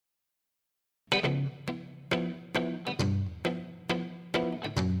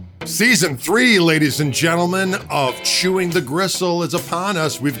Season 3, ladies and gentlemen, of Chewing the Gristle is upon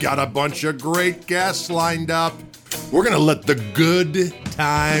us. We've got a bunch of great guests lined up. We're going to let the good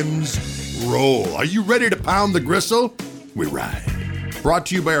times roll. Are you ready to pound the gristle? We ride. Brought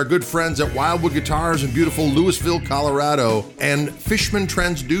to you by our good friends at Wildwood Guitars in beautiful Louisville, Colorado, and Fishman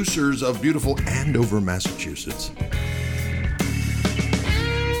Transducers of beautiful Andover, Massachusetts.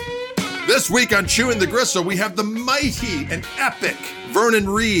 This week on Chewing the Gristle, we have the mighty and epic Vernon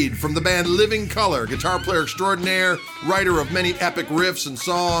Reid from the band Living Colour, guitar player extraordinaire, writer of many epic riffs and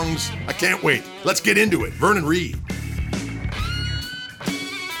songs. I can't wait. Let's get into it. Vernon Reid.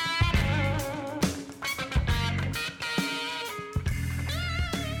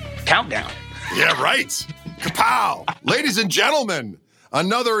 Countdown. Yeah, right. Kapow. Ladies and gentlemen,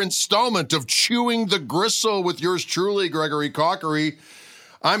 another installment of Chewing the Gristle with yours truly, Gregory Cockery.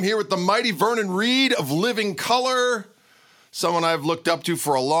 I'm here with the mighty Vernon Reid of Living Colour, someone I've looked up to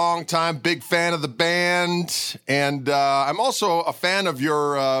for a long time, big fan of the band, and I'm also a fan of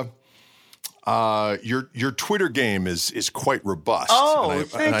your Twitter game is quite robust. Oh,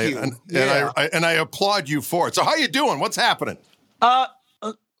 thank you. And I applaud you for it. So how you doing? What's happening?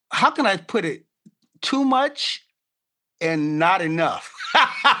 How can I put it? Too much and not enough.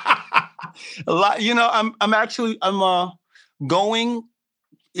 A lot, I'm going.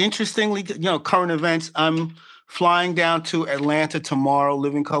 Interestingly, current events. I'm flying down to Atlanta tomorrow.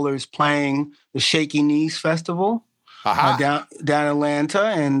 Living Colour is playing the Shaky Knees Festival down Atlanta,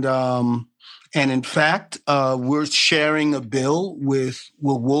 and in fact, we're sharing a bill with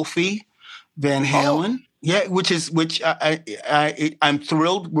Wolfie Van Halen. Oh. Yeah, which I'm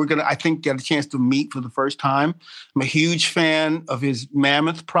thrilled. We're gonna, I think, get a chance to meet for the first time. I'm a huge fan of his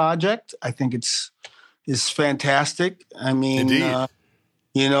Mammoth project. I think it's fantastic. I mean. Indeed.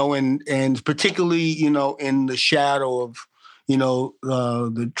 And particularly, in the shadow of,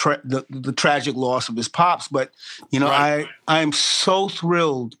 the tragic loss of his pops. But, right. I'm so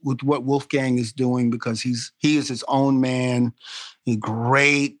thrilled with what Wolfgang is doing because he is his own man, a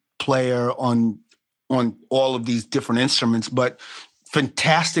great player on all of these different instruments, but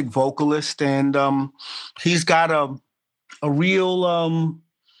fantastic vocalist. And he's got a real...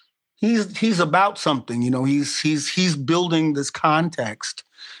 He's about something, he's building this context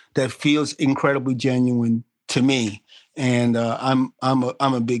that feels incredibly genuine to me. And I'm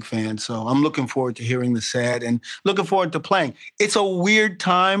a big fan. So I'm looking forward to hearing the set and looking forward to playing. It's a weird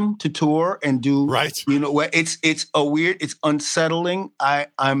time to tour and do, right. It's unsettling.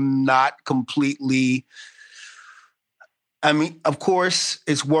 I'm not completely, of course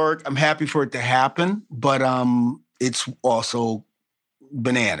it's work. I'm happy for it to happen, but it's also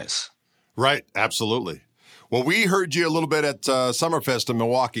bananas. Right, absolutely. Well, we heard you a little bit at Summerfest in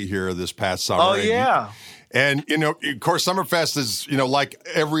Milwaukee here this past summer. Oh, yeah. And of course, Summerfest is, like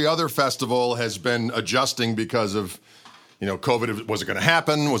every other festival has been adjusting because of, COVID. Was it going to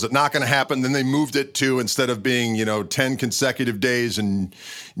happen? Was it not going to happen? Then they moved it to, instead of being, 10 consecutive days in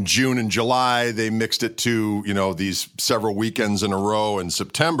June and July, they mixed it to, these several weekends in a row in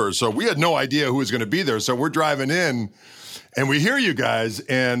September. So we had no idea who was going to be there. So we're driving in. And we hear you guys,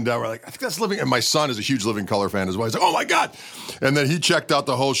 and we're like, I think that's Living. And my son is a huge Living Colour fan as well. He's like, oh my God! And then he checked out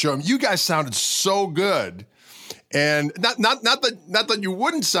the whole show. And you guys sounded so good, and not that you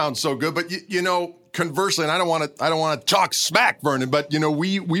wouldn't sound so good, but conversely, and I don't want to talk smack, Vernon, but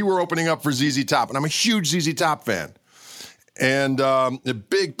we were opening up for ZZ Top, and I'm a huge ZZ Top fan. And a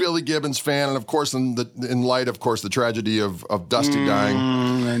big Billy Gibbons fan, and of course, in light, of course, the tragedy of Dusty dying.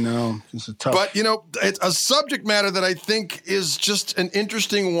 I know, it's a tough. But it's a subject matter that I think is just an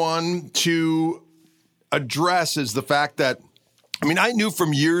interesting one to address. Is the fact that, I knew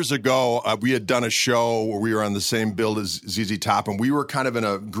from years ago we had done a show where we were on the same bill as ZZ Top, and we were kind of in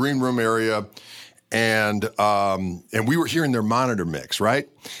a green room area. And we were hearing their monitor mix, right?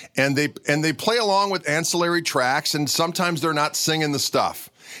 And they play along with ancillary tracks, and sometimes they're not singing the stuff.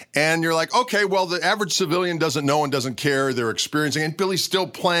 And you're like, okay, well, the average civilian doesn't know and doesn't care. They're experiencing, and Billy's still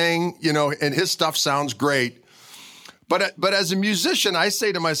playing, and his stuff sounds great. But as a musician, I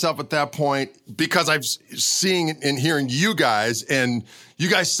say to myself at that point, because I've seen and hearing you guys, and you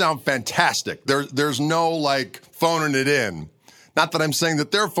guys sound fantastic. There's no like phoning it in. Not that I'm saying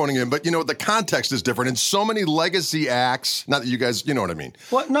that they're phoning in, but the context is different. And so many legacy acts, not that you guys, you know what I mean.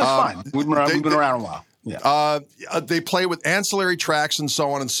 Well, no, it's fine. We've been around a while. Yeah. They play with ancillary tracks and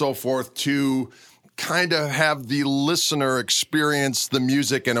so on and so forth to kind of have the listener experience the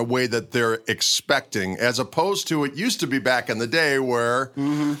music in a way that they're expecting, as opposed to it used to be back in the day where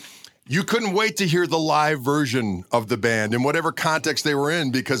you couldn't wait to hear the live version of the band in whatever context they were in,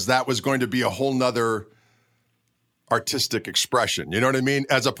 because that was going to be a whole nother artistic expression. You know what I mean?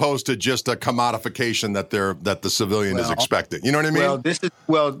 As opposed to just a commodification that the civilian is expecting. You know what I mean?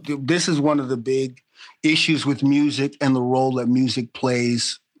 This is one of the big issues with music and the role that music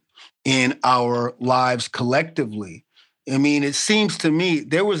plays in our lives collectively. I mean, it seems to me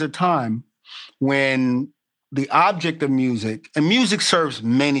there was a time when the object of music, and music serves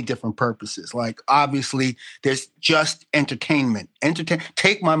many different purposes. Like, obviously, there's just entertainment.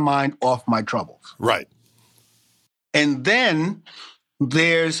 Take my mind off my troubles. Right. And then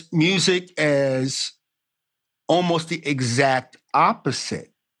there's music as almost the exact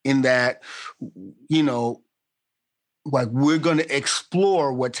opposite, in that, you know, like, we're going to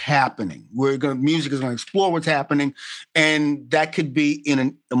explore what's happening. Music is going to explore what's happening. And that could be in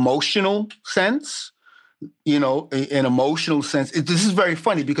an emotional sense, you know, an emotional sense. This is very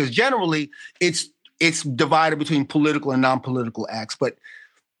funny because generally it's divided between political and non-political acts, but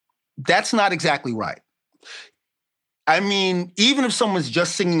that's not exactly right. I mean, even if someone's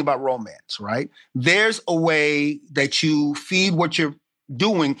just singing about romance, right? There's a way that you feed what you're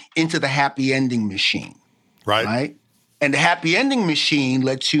doing into the happy ending machine. Right? And the happy ending machine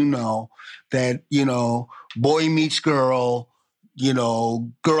lets you know that, you know, boy meets girl, you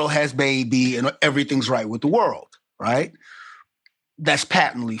know, girl has baby, and everything's right with the world, right? That's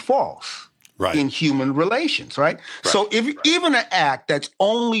patently false in human relations, right? So if even an act that's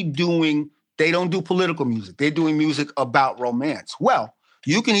only they don't do political music, they're doing music about romance. Well,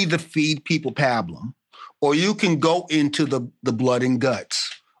 you can either feed people pablum, or you can go into the blood and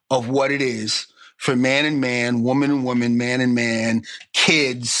guts of what it is for man and man, woman and woman, man and man,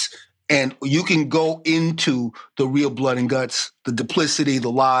 kids. And you can go into the real blood and guts, the duplicity,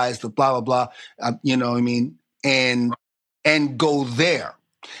 the lies, the blah, blah, blah, you know what I mean? And go there.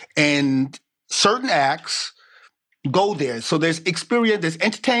 And certain acts go there. So there's experience, there's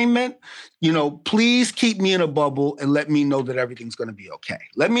entertainment. You know, please keep me in a bubble and let me know that everything's going to be okay.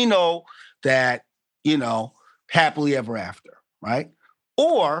 Let me know that, you know, happily ever after, right?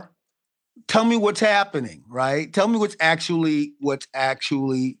 Or tell me what's happening, right? Tell me what's actually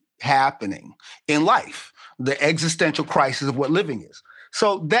happening in life, the existential crisis of what living is.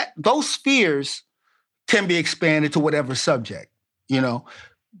 So that those spheres can be expanded to whatever subject, you know,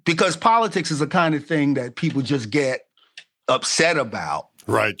 because politics is the kind of thing that people just get upset about.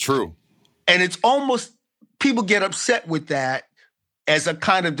 Right, true. And it's almost, people get upset with that as a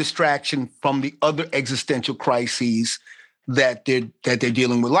kind of distraction from the other existential crises that they're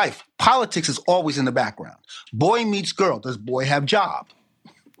dealing with life. Politics is always in the background. Boy meets girl. Does boy have job?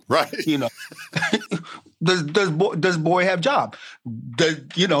 Right. You know, does boy have job?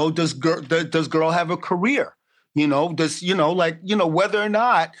 Does girl have a career? You know, whether or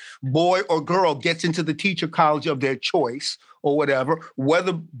not boy or girl gets into the teacher college of their choice or whatever,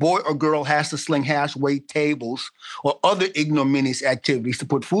 whether boy or girl has to sling hash, wait tables, or other ignominious activities to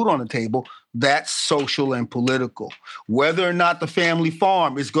put food on the table, that's social and political. Whether or not the family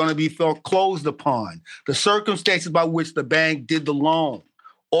farm is going to be foreclosed upon, the circumstances by which the bank did the loan,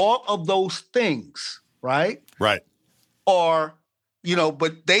 all of those things, right? Right. Or, you know,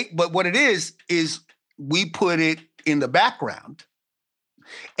 but what it is we put it in the background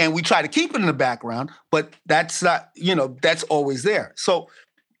and we try to keep it in the background, but that's not, you know, that's always there. So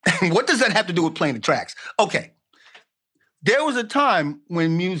what does that have to do with playing the tracks? Okay. There was a time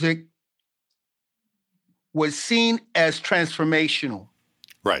when music was seen as transformational.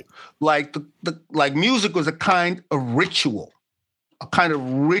 Right. Like like music was a kind of ritual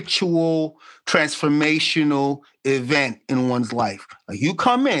transformational event in one's life. Like, you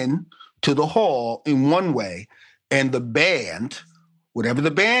come in to the hall in one way, and the band, whatever the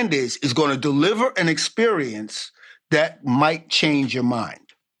band is going to deliver an experience that might change your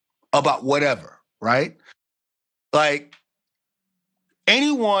mind about whatever, right? Like,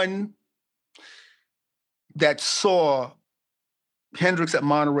 anyone that saw Hendrix at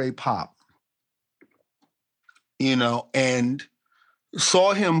Monterey Pop, you know, and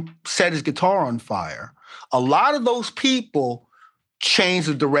saw him set his guitar on fire, a lot of those people changed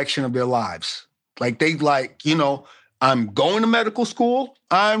the direction of their lives. Like, you know, I'm going to medical school,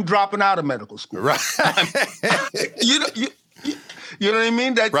 I'm dropping out of medical school. Right. You know what I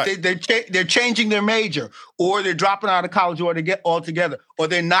mean? That right. They're changing their major, or they're dropping out of college altogether, or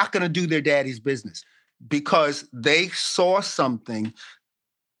they're not going to do their daddy's business because they saw something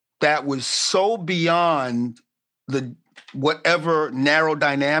that was so beyond the whatever narrow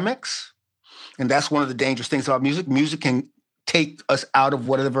dynamics. And that's one of the dangerous things about music. Music can take us out of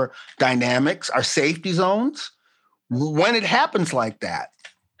whatever dynamics, our safety zones. When it happens like that,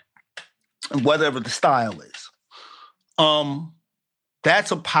 whatever the style is,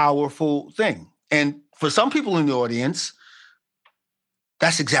 that's a powerful thing. And for some people in the audience,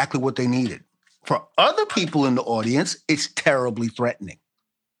 that's exactly what they needed. For other people in the audience, it's terribly threatening.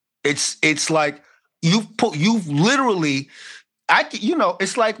 It's like you've literally,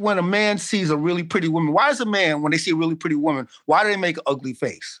 it's like when a man sees a really pretty woman. Why is a man, when they see a really pretty woman, why do they make an ugly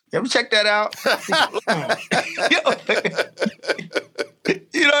face? You ever check that out?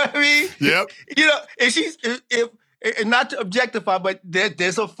 You know what I mean? Yep. And not to objectify, but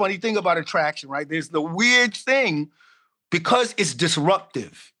there's a funny thing about attraction, right? There's the weird thing because it's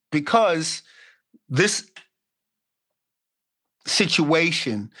disruptive, because this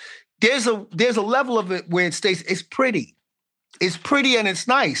situation, there's a level of it where it stays, it's pretty and it's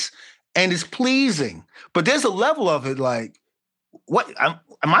nice and it's pleasing, but there's a level of it like, what am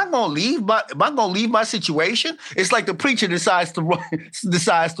I going to leave my situation? It's like the preacher decides to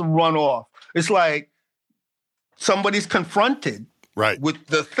run off. It's like somebody's confronted with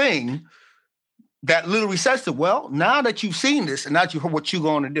the thing that literally says to, well, now that you've seen this and now you heard what you're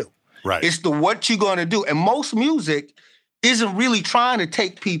going to do. Right. It's the what you're going to do. And most music isn't really trying to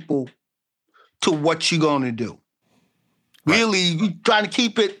take people to what you're going to do. Right. Really, you're trying to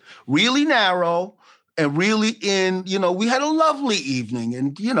keep it really narrow and really we had a lovely evening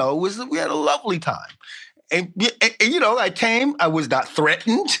and, we had a lovely time. And I was not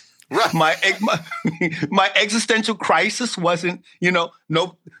threatened. Right. My existential crisis wasn't,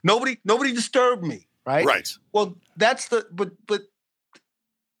 nobody disturbed me. Right. Right. Well, that's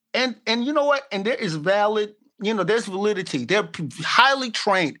and you know what? And there is there's validity. They're highly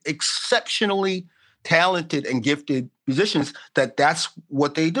trained, exceptionally talented and gifted musicians that's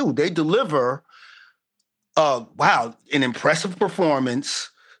what they do. They deliver, an impressive performance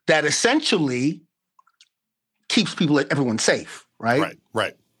that essentially keeps everyone safe, right? Right,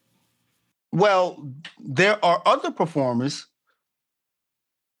 right. Well, there are other performers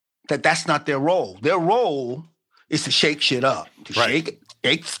that's not their role. Their role is to shake shit up, shake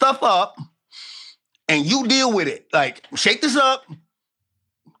stuff up, and you deal with it. Like, shake this up,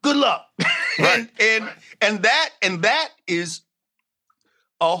 good luck. Right. and that is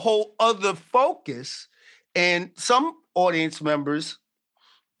a whole other focus. And some audience members,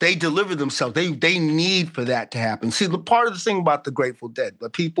 they deliver themselves. They need for that to happen. See, the part of the thing about the Grateful Dead,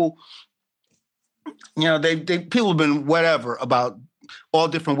 but people, people have been whatever about all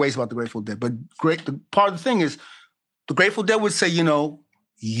different ways about the Grateful Dead. But the part of the thing is, the Grateful Dead would say,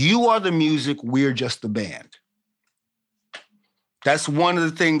 you are the music, we're just the band. That's one of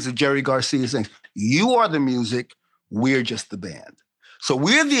the things that Jerry Garcia is saying. You are the music, we're just the band. So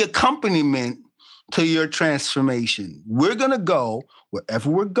we're the accompaniment to your transformation. We're going to go wherever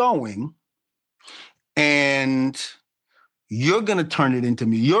we're going, and you're going to turn it into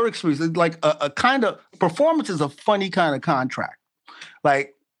me. Your experience is like a kind of performance is a funny kind of contract.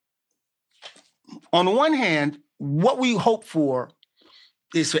 Like, on the one hand, what we hope for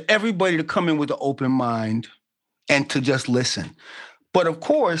is for everybody to come in with an open mind and to just listen. But of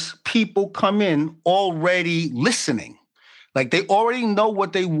course, people come in already listening. Like, they already know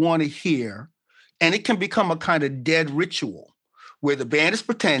what they want to hear. And it can become a kind of dead ritual where the band is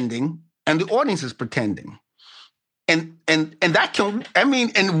pretending and the audience is pretending. And that can,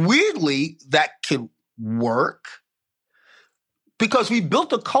 and weirdly, that can work because we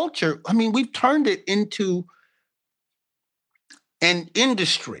built a culture. We've turned it into an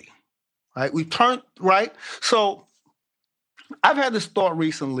industry, right? So I've had this thought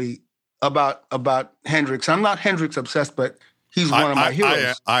recently about Hendrix. I'm not Hendrix obsessed, but he's one of my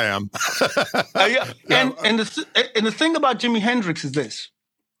heroes. I am. Yeah. And the thing about Jimi Hendrix is this.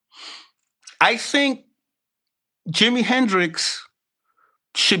 I think Jimi Hendrix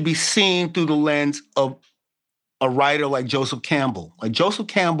should be seen through the lens of a writer like Joseph Campbell. Like, Joseph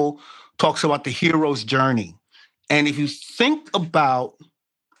Campbell talks about the hero's journey. And if you think about,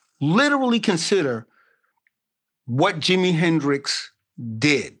 literally consider what Jimi Hendrix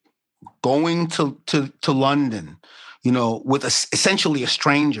did, going to London, with essentially a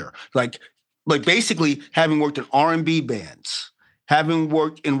stranger, like basically having worked in R&B bands, having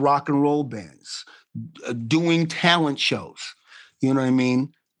worked in rock and roll bands, doing talent shows, you know what I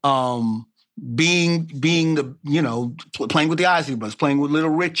mean? Being the, playing with the Isley Brothers, playing with Little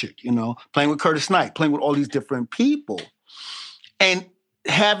Richard, playing with Curtis Knight, playing with all these different people, and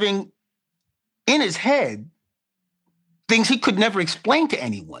having in his head things he could never explain to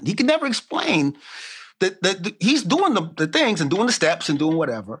anyone. He could never explain that he's doing the things and doing the steps and doing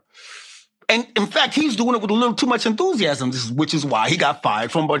whatever. And in fact, he's doing it with a little too much enthusiasm, which is why he got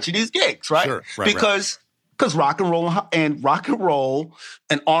fired from a bunch of these gigs, right? Sure, right, because rock and roll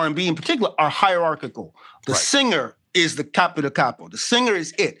and R&B in particular are hierarchical. The singer is the capo. The singer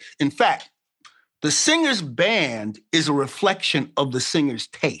is it. In fact, the singer's band is a reflection of the singer's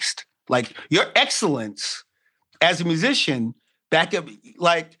taste. Like your excellence as a musician, back up,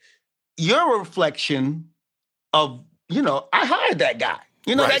 like you're a reflection of, I hired that guy.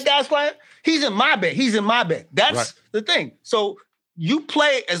 That guy's playing, he's in my band. He's in my band. That's the thing. So you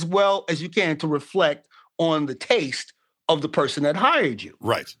play as well as you can to reflect on the taste of the person that hired you.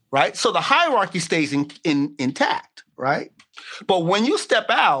 Right. Right. So the hierarchy stays intact. Right. But when you step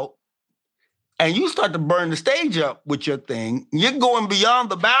out and you start to burn the stage up with your thing, you're going beyond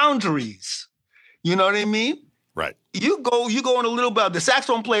the boundaries. You know what I mean? Right. You go in a little bit. The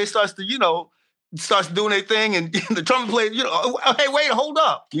saxophone player starts doing their thing, and the trumpet player, hey, wait, hold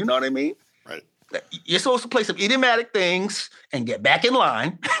up. You know what I mean? Right. You're supposed to play some idiomatic things and get back in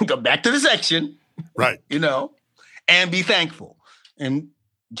line, go back to the section. Right. And be thankful. And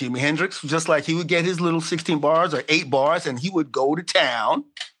Jimi Hendrix, just like he would get his little 16 bars or 8 bars, and he would go to town,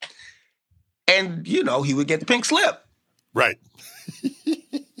 and, he would get the pink slip. Right.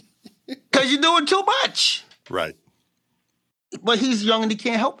 Because you're doing too much. Right. But he's young and he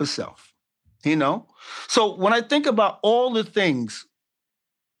can't help himself, So when I think about all the things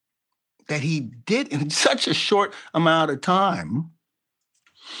that he did in such a short amount of time,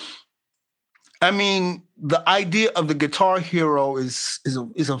 I mean, the idea of the guitar hero is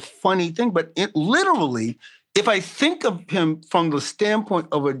a funny thing, but it literally, if I think of him from the standpoint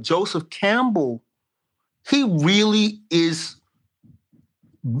of a Joseph Campbell, he really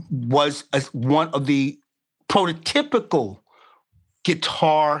was one of the prototypical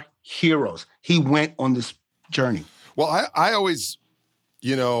guitar heroes. He went on this journey. Well, I always,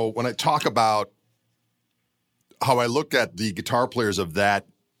 when I talk about how I look at the guitar players of that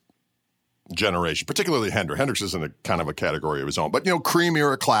generation, particularly Hendrix. Hendrix is in a kind of a category of his own, but Cream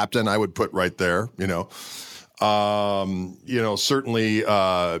era Clapton, I would put right there. Certainly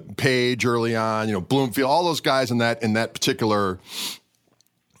Page early on. Bloomfield, all those guys in that particular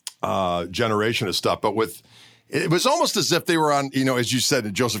generation of stuff. But it was almost as if they were on, as you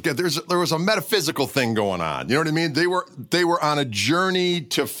said, Joseph, there was a metaphysical thing going on. You know what I mean? They were on a journey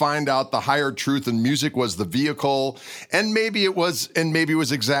to find out the higher truth, and music was the vehicle. And maybe it was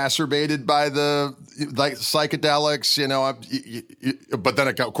exacerbated by the psychedelics, but then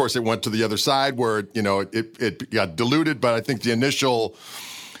of course it went to the other side where, it got diluted. But I think the initial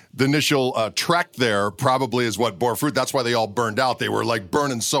trek there probably is what bore fruit. That's why they all burned out. They were like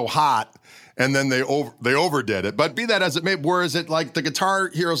burning so hot. And then they overdid it. But be that as it may, whereas it like the guitar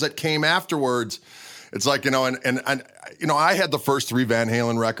heroes that came afterwards, it's like, and I had the first 3 Van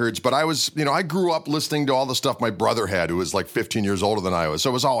Halen records, but I was, I grew up listening to all the stuff my brother had, who was like 15 years older than I was. So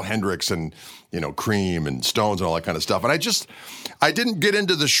it was all Hendrix and, Cream and Stones and all that kind of stuff. And I didn't get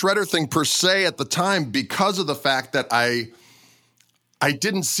into the shredder thing per se at the time because of the fact that I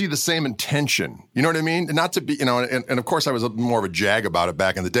didn't see the same intention. You know what I mean? Not to be, and of course I was more of a jag about it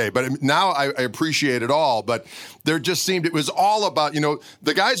back in the day, but now I appreciate it all. But there just seemed, it was all about,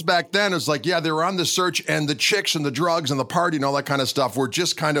 the guys back then, it was like, yeah, they were on the search, and the chicks and the drugs and the party and all that kind of stuff were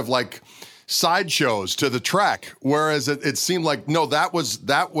just kind of like sideshows to the trek. Whereas it seemed like, no, that was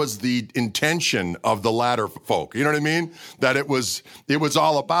the intention of the latter folk. You know what I mean? That it was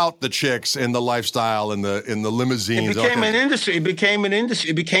all about the chicks and the lifestyle and the limousines. It became an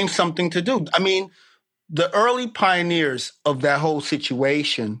industry. It became something to do. I mean, the early pioneers of that whole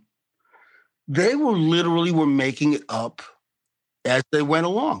situation, they were making it up as they went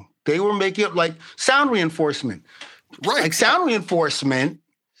along. They were making it like sound reinforcement. Right. Like sound reinforcement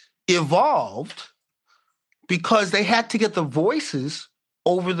evolved because they had to get the voices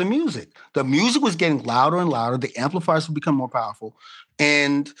over the music. The music was getting louder and louder. The amplifiers would become more powerful.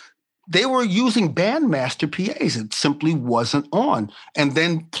 And they were using Bandmaster PAs. It simply wasn't on. And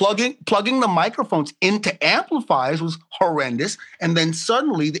then plugging the microphones into amplifiers was horrendous. And then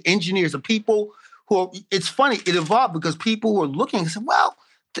suddenly the engineers, the people it's funny, it evolved because people were looking and said, well,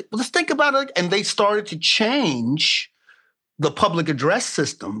 let's think about it. And they started to change the public address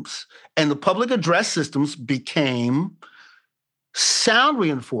systems, and the public address systems became sound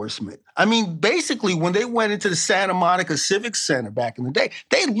reinforcement. I mean, basically, when they went into the Santa Monica Civic Center back in the day,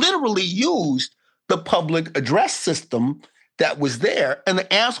 they literally used the public address system that was there, and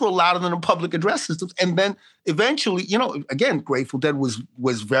the amps were louder than the public address systems. And then eventually, again, Grateful Dead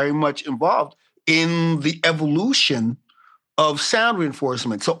was very much involved in the evolution of sound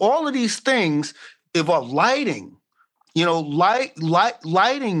reinforcement. So all of these things evolved. Lighting.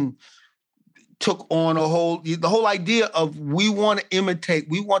 Lighting took on the whole idea of we want to imitate,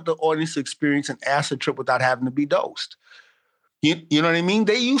 we want the audience to experience an acid trip without having to be dosed. You know what I mean?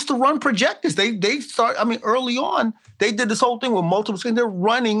 They used to run projectors. Early on, they did this whole thing with multiple screens. They're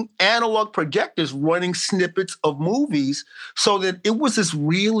running analog projectors, running snippets of movies, so that it was this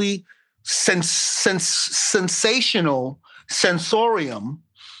really sensational sensorium,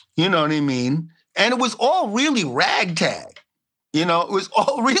 you know what I mean? And it was all really ragtag. It was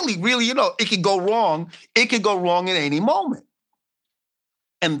all really, really, it could go wrong. It could go wrong at any moment.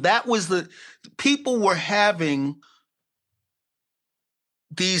 And that was people were having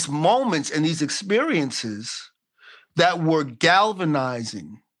these moments and these experiences that were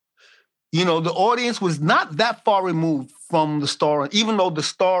galvanizing. The audience was not that far removed from the star, even though the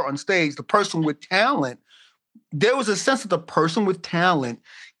star on stage, the person with talent, there was a sense that the person with talent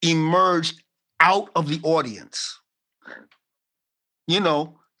emerged out of the audience.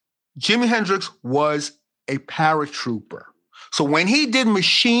 Jimi Hendrix was a paratrooper. So when he did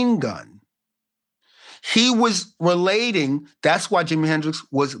Machine Gun, he was relating, that's why Jimi Hendrix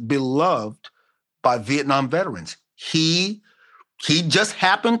was beloved by Vietnam veterans. He just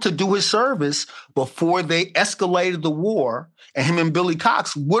happened to do his service before they escalated the war, and him and Billy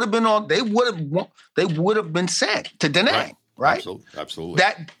Cox would have been they would have been sent to Da Nang, right? Absolutely.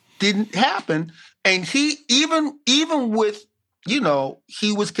 That didn't happen. And he, even with, he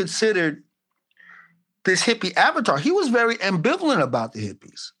was considered this hippie avatar. He was very ambivalent about the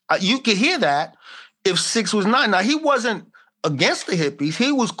hippies. You could hear that if 6 was 9. Now, he wasn't against the hippies.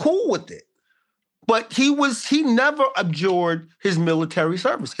 He was cool with it. But he never abjured his military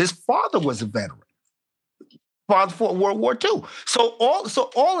service. His father was a veteran. Father fought World War II. So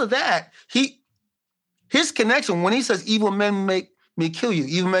all of that, his connection, when he says evil men make me kill you,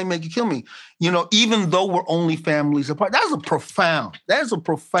 evil men make you kill me, even though we're only families apart, that is a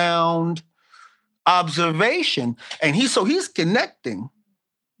profound observation. And he's connecting,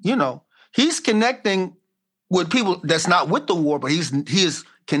 he's connecting with people that's not with the war, but he is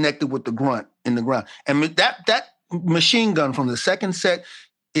connected with the grunt in the ground. And that Machine Gun from the second set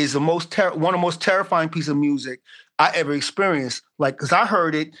is one of the most terrifying pieces of music I ever experienced. Because I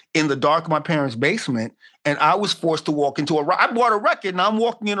heard it in the dark of my parents' basement, and I was forced to walk into I bought a record, and I'm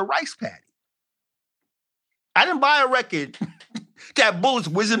walking in a rice paddy. I didn't buy a record to have bullets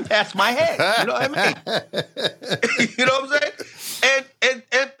whizzing past my head. You know what I mean? You know what I'm saying?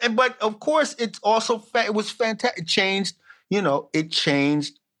 And but of course, it's also it was fantastic. It changed. It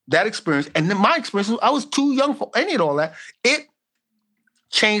changed that experience. And then my experience, I was too young for any of all that. It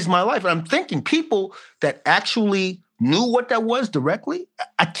changed my life. And I'm thinking people that actually knew what that was directly,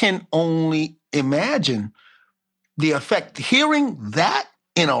 I can only imagine the effect. Hearing that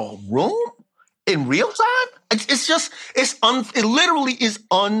in a room in real time, it literally is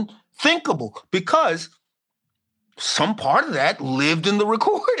unthinkable, because some part of that lived in the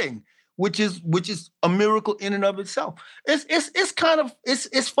recording, which is a miracle in and of itself.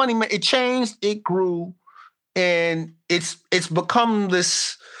 It's funny, man. It changed, it grew, and it's become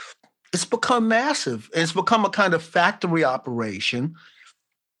this. It's become massive, and it's become a kind of factory operation,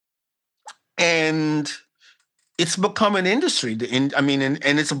 and it's become an industry. And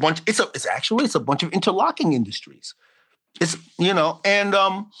it's a bunch. It's a bunch of interlocking industries. And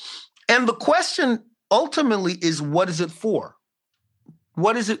the question ultimately is, what is it for?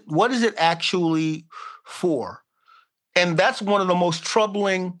 What is it actually for? And that's one of the most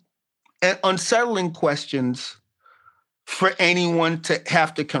troubling and unsettling questions for anyone to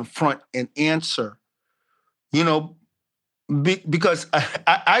have to confront and answer. Because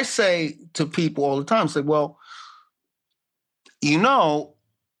I say to people all the time, well, you're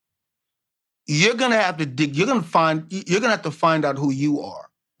gonna have to dig. You're gonna have to find out who you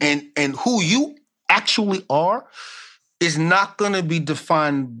are, and who you actually are is not going to be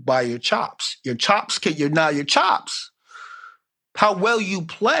defined by your chops. Your chops. How well you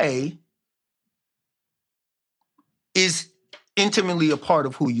play is intimately a part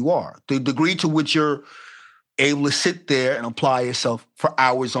of who you are. The degree to which you're able to sit there and apply yourself for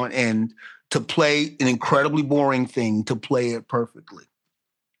hours on end to play an incredibly boring thing, to play it perfectly,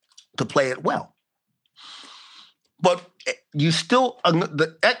 to play it well. But you're still going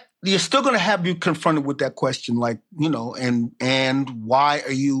to have you confronted with that question, and why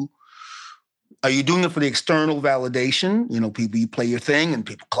are you doing it for the external validation? People, you play your thing and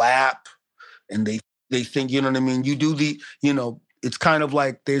people clap and they think, you know what I mean? You do it's kind of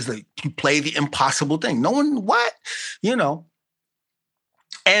like you play the impossible thing. No one, what?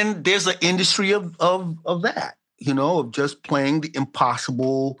 And there's an industry of that, of just playing the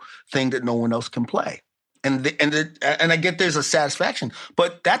impossible thing that no one else can play. And I get there's a satisfaction,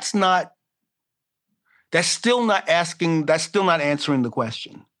 but that's still not answering the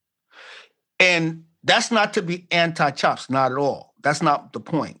question. And That's not to be anti-chops, not at all. That's not the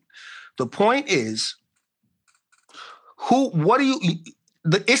point. The point is,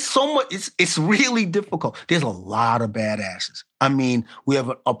 it's so much, it's really difficult. There's a lot of badasses. I mean, we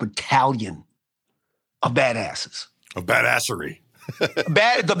have a battalion of badasses. A badassery.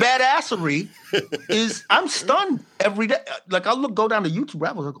 The badassery is, I'm stunned every day. Like, I'll go down to YouTube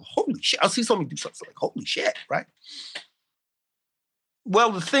rabbit hole, like, holy shit. I'll see somebody do something like, holy shit, right?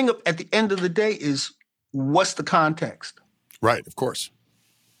 Well, the thing at the end of the day is, what's the context? Right, of course.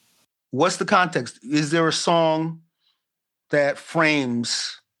 What's the context? Is there a song that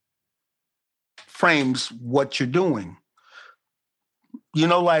frames what you're doing? You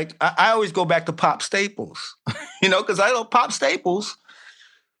know, like, I always go back to Pop Staples, you know, because I know Pop Staples,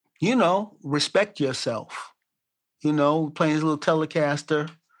 you know, respect yourself, you know, playing his little Telecaster,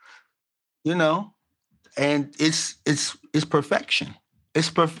 you know, and it's perfection. It's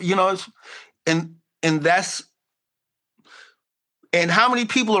perfect, you know, and that's, and how many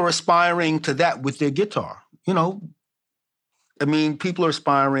people are aspiring to that with their guitar? You know, I mean, people are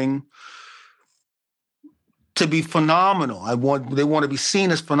aspiring to be phenomenal. They want to be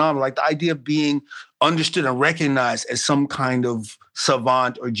seen as phenomenal. Like, the idea of being understood and recognized as some kind of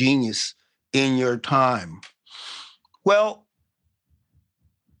savant or genius in your time. Well,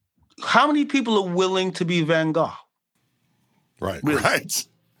 how many people are willing to be Van Gogh? Right, really? Right.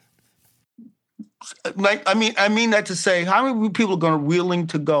 Like, I mean that to say, how many people are willing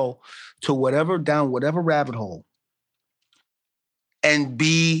to go to down whatever rabbit hole and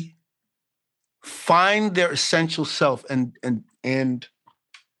find their essential self and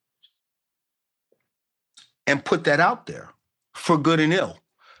put that out there for good and ill,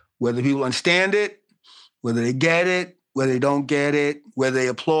 whether people understand it, whether they get it, whether they don't get it, whether they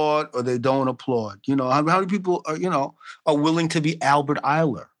applaud or they don't applaud. You know, how many people are willing to be Albert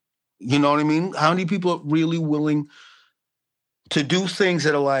Eiler? You know what I mean? How many people are really willing to do things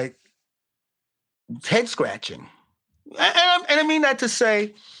that are like head scratching? And I mean that to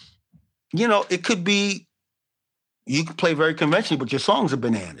say, you know, it could be, you could play very conventionally, but your songs are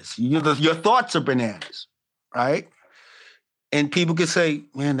bananas. Your thoughts are bananas, right? And people could say,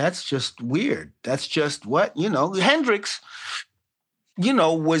 man, that's just weird. That's just what, you know, Hendrix, you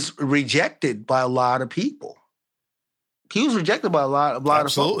know, was rejected by a lot of people. He was rejected by a lot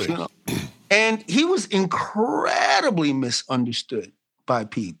of folks, you know. And he was incredibly misunderstood by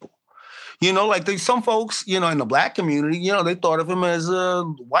people. You know, like there's some folks, you know, in the Black community, you know, they thought of him as a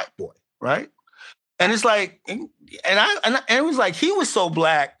white boy, right? And it's like, and it was like, he was so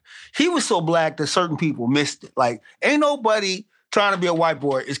black that certain people missed it. Like, ain't nobody trying to be a white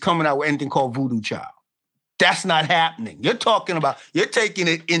boy is coming out with anything called Voodoo Child. That's not happening. You're taking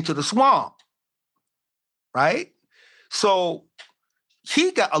it into the swamp, right? So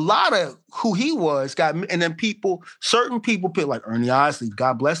he got a lot of who he was, and then certain people picked, like Ernie Isley,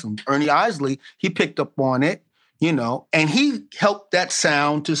 God bless him. Ernie Isley, he picked up on it, you know, and he helped that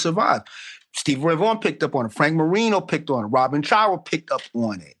sound to survive. Stevie Ray Vaughan picked up on it. Frank Marino picked on it. Robin Trower picked up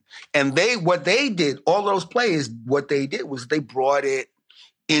on it. And what they did, all those players, what they did was they brought it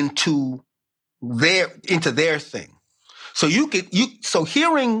into their thing. So so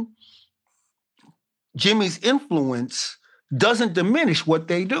hearing Jimmy's influence doesn't diminish what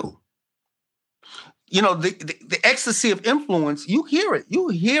they do. You know, the ecstasy of influence, you hear it. You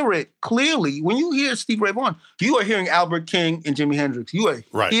hear it clearly. When you hear Stevie Ray Vaughan, you are hearing Albert King and Jimi Hendrix. You are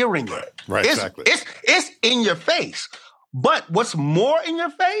hearing it. Right, exactly. It's in your face. But what's more in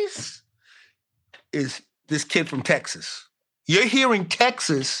your face is this kid from Texas. You're hearing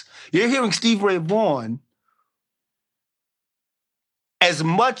Texas. You're hearing Stevie Ray Vaughan as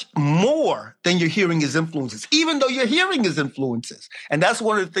much more than you're hearing his influences, even though you're hearing his influences. And that's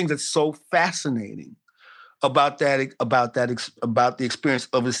one of the things that's so fascinating about the experience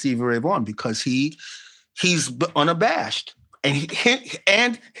of a Stevie Ray Vaughan, because he's unabashed, and he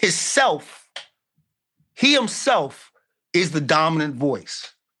himself is the dominant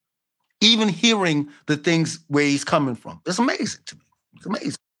voice, even hearing the things where he's coming from. It's amazing to me. It's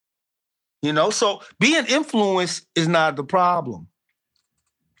amazing. You know, so being influenced is not the problem.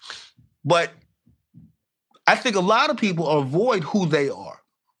 But I think a lot of people avoid who they are.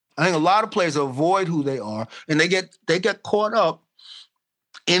 I think a lot of players avoid who they are, and they get caught up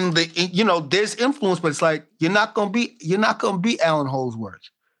in there's influence, but it's like you're not gonna be Allen Holdsworth.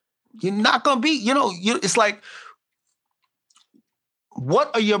 You're not gonna be, it's like, what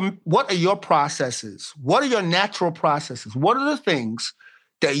are your processes? What are your natural processes? What are the things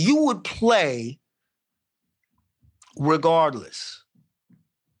that you would play regardless?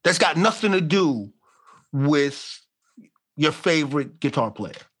 That's got nothing to do with your favorite guitar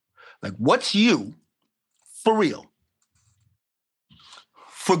player. Like, what's you for real,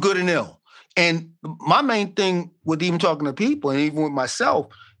 for good and ill. And my main thing with even talking to people and even with myself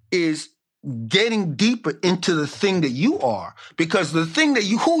is getting deeper into the thing that you are, because the thing that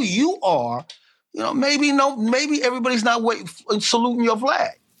who you are, maybe everybody's not saluting your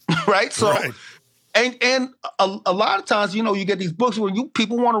flag, right? So, right. and a lot of times, you get these books where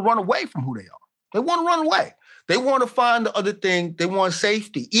people want to run away from who they are. They want to run away. They want to find the other thing. They want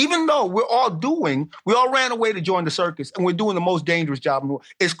safety. Even though we all ran away to join the circus, and we're doing the most dangerous job in the world.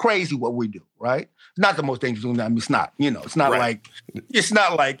 It's crazy what we do, right? It's not the most dangerous thing. I mean, it's not. It's not right.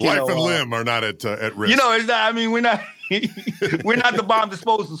 like life and limb are not at risk. It's not. I mean, we're not. We're not the bomb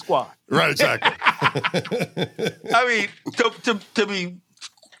disposal squad. Right. Exactly. I mean, to be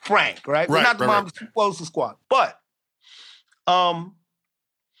frank, right? We're not the bomb disposal squad, but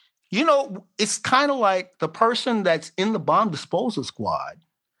it's kind of like the person that's in the bomb disposal squad.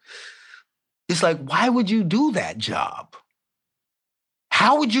 It's like, why would you do that job?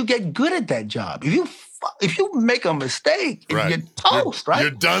 How would you get good at that job? If you make a mistake, you're toast, right?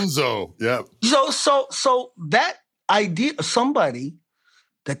 You're donezo. Yeah. So that idea of somebody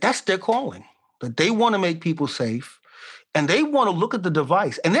that's their calling, that they want to make people safe, and they want to look at the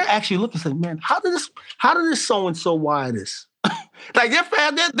device, and they're actually looking and say, man, how did this so-and-so wire this? Like their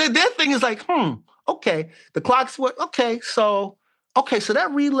thing is like, okay, the clock's what? Okay, so that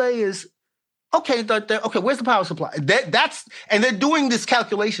relay is okay. Okay, where's the power supply? And they're doing these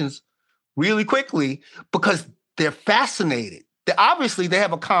calculations really quickly because they're fascinated. Obviously, they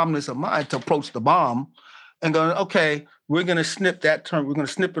have a calmness of mind to approach the bomb and go, okay, we're going to snip that term. We're going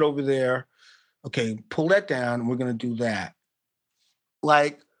to snip it over there. Okay, pull that down. And we're going to do that.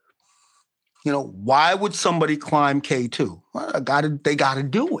 Like, why would somebody climb K2? Well, they got to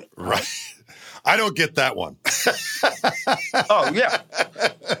do it. Right. I don't get that one. Oh, yeah.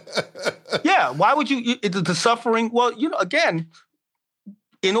 Yeah. Why would you, the suffering? Well, again,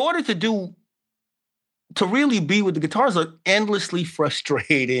 in order to really be with the guitars are endlessly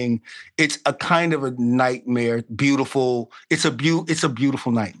frustrating. It's a kind of a nightmare. Beautiful. It's a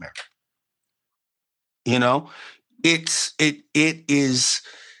beautiful nightmare. It is.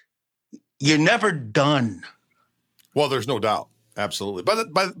 You're never done. Well, there's no doubt, absolutely.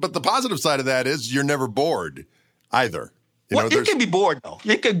 But the positive side of that is you're never bored either. It can be bored though.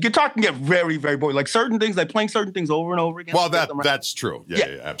 Guitar can get very, very bored. Like certain things, like playing certain things over and over again. Well, that's true.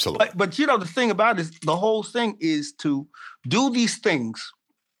 Yeah, absolutely. But the thing about it is the whole thing is to do these things.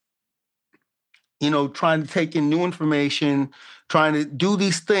 Trying to take in new information, trying to do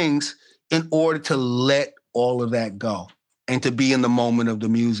these things in order to let all of that go and to be in the moment of the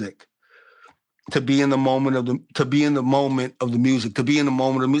music. To be in the moment of the music, to be in the moment of the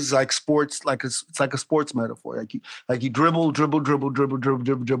music is like sports, it's like a sports metaphor. Like you dribble. You go to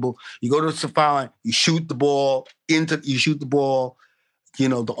the foul line, you shoot the ball.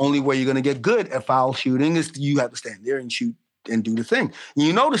 The only way you're gonna get good at foul shooting is you have to stand there and shoot and do the thing.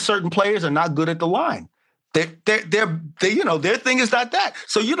 And that certain players are not good at the line. Their thing is not that.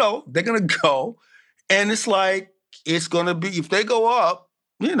 So they're gonna go, and it's like it's gonna be if they go up,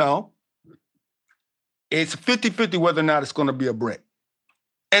 it's 50-50 whether or not it's going to be a brick.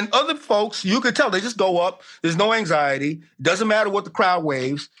 And other folks, you could tell, they just go up. There's no anxiety. Doesn't matter what the crowd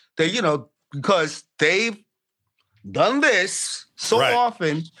waves. They, because they've done this so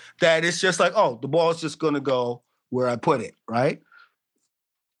often that it's just like, oh, the ball's just going to go where I put it, right?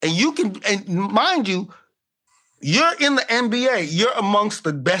 And mind you, you're in the NBA. You're amongst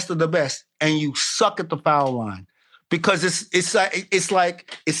the best of the best, and you suck at the foul line. Because it's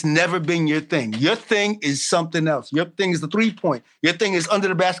like it's never been your thing. Your thing is something else. Your thing is the 3-point. Your thing is under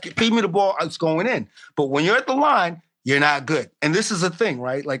the basket. Feed me the ball, it's going in. But when you're at the line, you're not good. And this is a thing,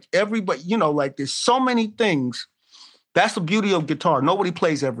 right? Like everybody, there's so many things. That's the beauty of guitar. Nobody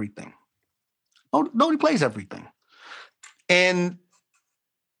plays everything. Nobody plays everything. And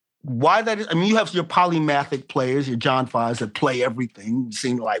why that is, you have your polymathic players, your John Fives that play everything. You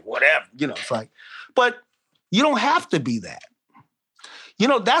seem like whatever, it's like, but you don't have to be that.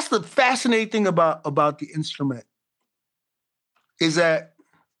 That's the fascinating thing about the instrument is that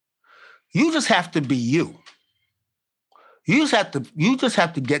you just have to be you. You just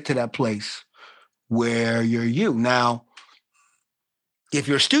have to get to that place where you're you. Now, if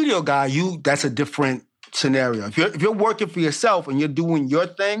you're a studio guy, that's a different scenario. If you're working for yourself and you're doing your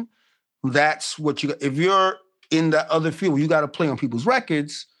thing, that's what you. If you're in the other field, you got to play on people's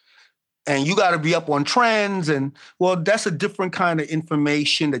records. And you got to be up on trends. And, that's a different kind of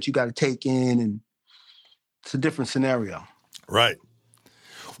information that you got to take in. And it's a different scenario. Right.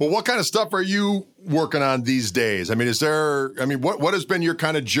 Well, what kind of stuff are you working on these days? What has been your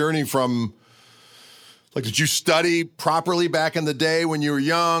kind of journey from Like, did you study properly back in the day when you were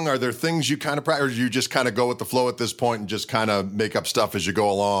young? Are there things you kind of practice, or do you just kind of go with the flow at this point and just kind of make up stuff as you go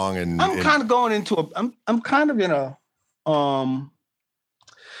along? I'm kind of going into I'm kind of in a,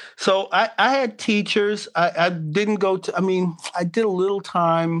 so I had teachers. I didn't go to, I did a little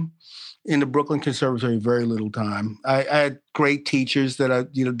time in the Brooklyn Conservatory, very little time. I had great teachers that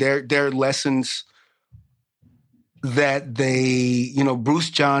their lessons that they, Bruce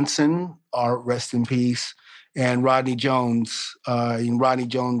Johnson, rest in peace, and Rodney Jones. Rodney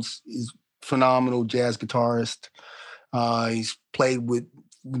Jones is a phenomenal jazz guitarist. He's played with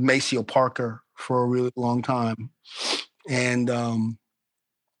Maceo Parker for a really long time. And a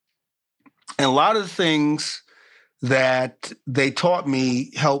lot of the things that they taught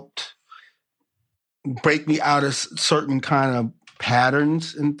me helped break me out of certain kind of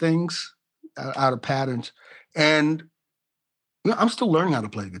patterns and things, out of patterns. And I'm still learning how to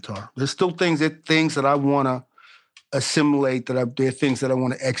play guitar. There's still things that I want to assimilate, there are things that I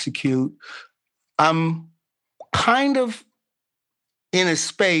want to execute. I'm kind of in a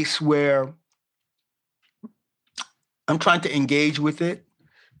space where I'm trying to engage with it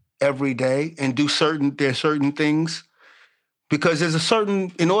every day and do certain things, because there's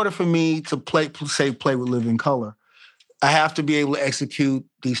in order for me to play with Living Color, I have to be able to execute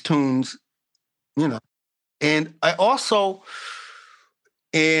these tunes, And I also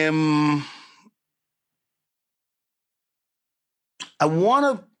I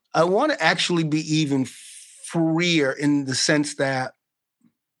want to actually be even freer in the sense that,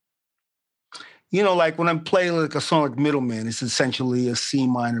 like when I'm playing like a song like Middleman, it's essentially a C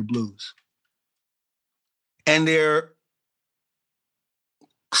minor blues. And there are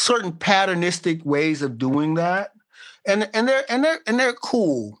certain patternistic ways of doing that. And they're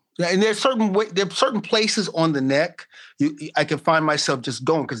cool. And there's certain places on the neck I can find myself just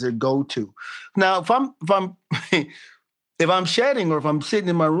going because they're go-to. Now, if I'm shedding or if I'm sitting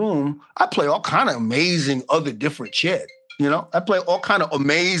in my room, I play all kind of amazing other different shit. I play all kind of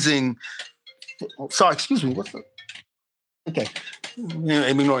amazing. Sorry, excuse me. What's the? Okay,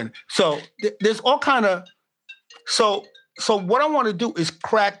 I'm ignoring. So there's all kind of. So what I want to do is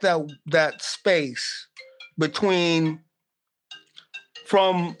crack that space between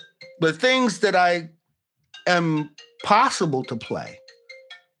from the things that I am possible to play,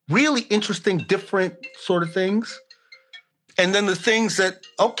 really interesting, different sort of things. And then the things that,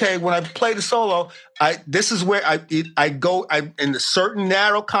 okay, when I play the solo, this is where I go in the certain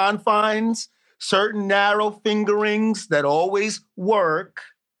narrow confines, certain narrow fingerings that always work.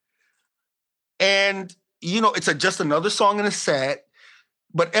 And, it's just another song in a set.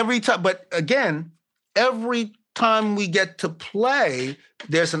 But every time we get to play,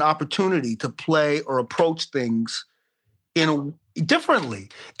 there's an opportunity to play or approach things differently.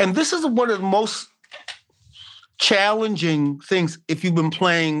 And this is one of the most challenging things if you've been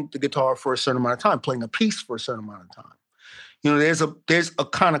playing the guitar for a certain amount of time, playing a piece for a certain amount of time. There's a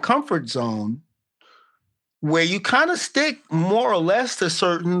kind of comfort zone where you kind of stick more or less to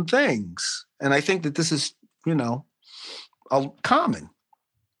certain things. And I think that this is, common.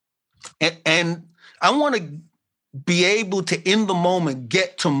 And I want to be able to, in the moment,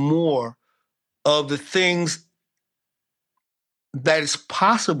 get to more of the things that is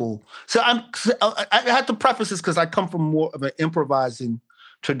possible. So I have to preface this because I come from more of an improvising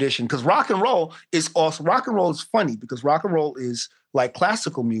tradition. Because rock and roll is awesome. Rock and roll is funny because rock and roll is like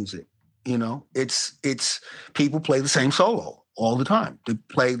classical music. It's people play the same solo all the time. They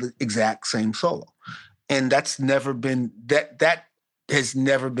play the exact same solo, and that's never been that has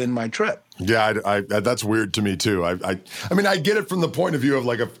never been my trip. Yeah, I that's weird to me too. I mean, I get it from the point of view of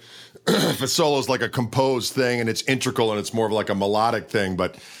like if a solo is like a composed thing and it's integral and it's more of like a melodic thing.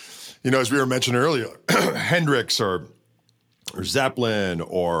 But, as we were mentioning earlier, Hendrix or Zeppelin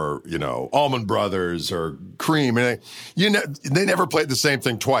or, Allman Brothers or Cream, and they never played the same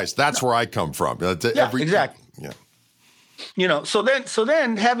thing twice. That's where I come from. Exactly. Yeah. So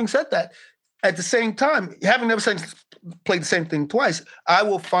then having said that, at the same time, having never played the same thing twice, I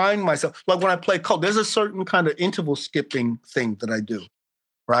will find myself, like when I play Cult, there's a certain kind of interval skipping thing that I do.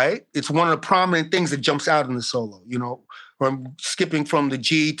 Right? It's one of the prominent things that jumps out in the solo, or I'm skipping from the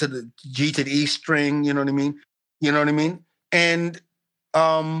G to the E string, you know what I mean? And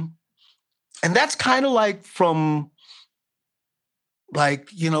that's kind of like from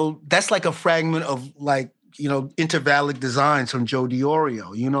that's like a fragment of intervallic designs from Joe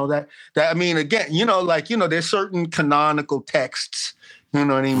DiOrio, that I mean, again, there's certain canonical texts, you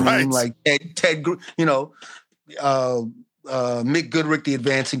know what I mean? Right. Like Ted, Mick Goodrick, the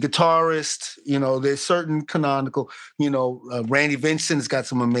advancing guitarist. There's certain canonical. Randy Vincent's got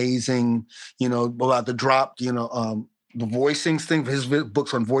some amazing. About the drop. The voicings thing. His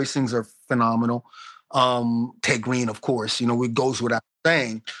books on voicings are phenomenal. Ted Green, of course. It goes without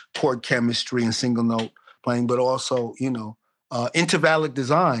saying, chord chemistry and single note playing, but also Intervallic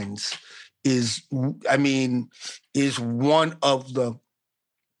Designs is one of the.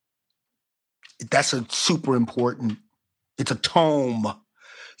 That's a super important. It's a tome,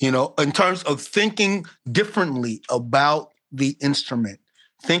 in terms of thinking differently about the instrument,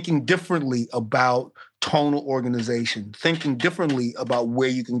 thinking differently about tonal organization, thinking differently about where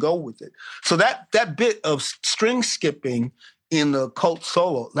you can go with it. So that bit of string skipping in the Cult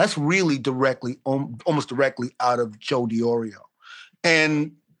solo, that's really almost directly out of Joe DiOrio.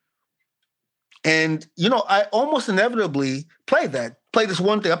 And I almost inevitably play this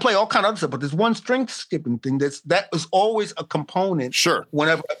one thing. I play all kind of other stuff, but there's one string skipping thing that is always a component. Sure.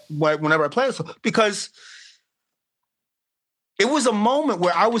 Whenever I play it, because it was a moment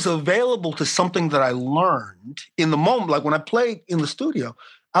where I was available to something that I learned in the moment. Like when I played in the studio,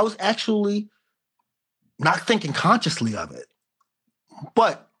 I was actually not thinking consciously of it,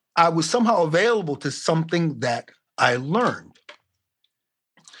 but I was somehow available to something that I learned.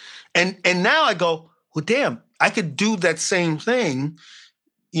 And now I go, well, damn, I could do that same thing,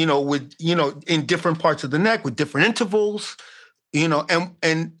 with, in different parts of the neck with different intervals,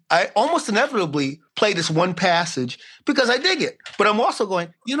 and I almost inevitably play this one passage because I dig it. But I'm also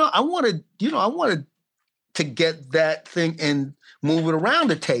going, I wanted to get that thing and move it around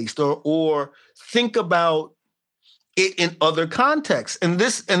a taste or think about it in other contexts. And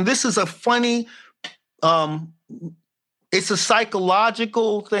this is a funny, it's a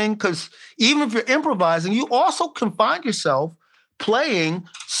psychological thing, because even if you're improvising, you also can find yourself playing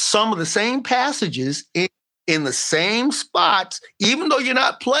some of the same passages in the same spots, even though you're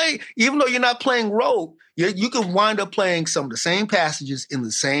not playing rote. You can wind up playing some of the same passages in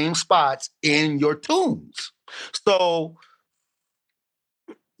the same spots in your tunes. So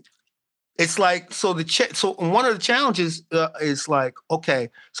it's like, so one of the challenges is like, okay,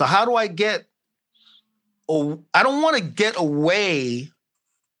 so how do I get? I don't want to get away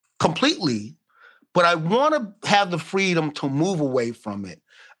completely, but I want to have the freedom to move away from it.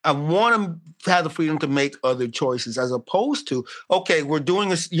 I want to have the freedom to make other choices, as opposed to, okay, we're doing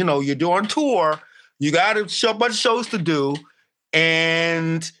this, you're doing tour, you got a bunch of shows to do,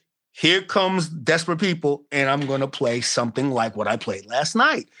 and here comes Desperate People, and I'm going to play something like what I played last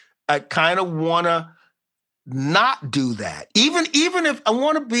night. I kind of want to not do that. Even if I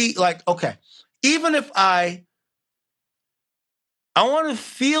want to be like, okay, even if I want to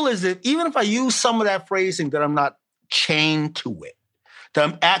feel as if, even if I use some of that phrasing, that I'm not chained to it, that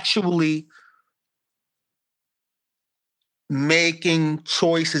I'm actually making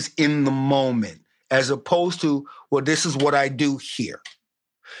choices in the moment, as opposed to, well, this is what I do here.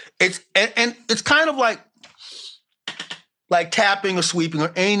 It's kind of like tapping or sweeping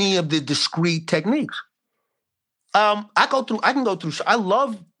or any of the discrete techniques. I can go through. I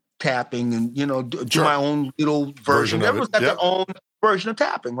love tapping and do Sure. my own little version. Everyone's got their own version of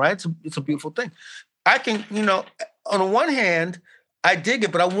tapping, right? It's a beautiful thing. I can, on the one hand, I dig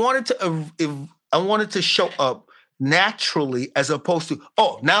it, but I wanted to show up naturally, as opposed to,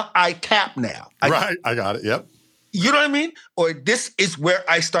 oh, now I tap now. Right, I got it. Yep. You know what I mean? Or this is where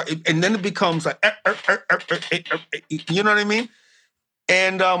I start, and then it becomes like, you know what I mean?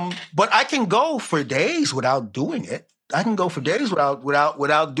 And but I can go for days without doing it. I can go for days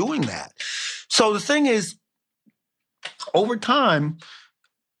without doing that. So the thing is, over time,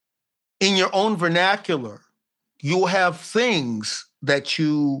 in your own vernacular, you'll have things that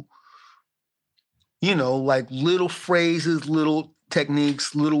like little phrases, little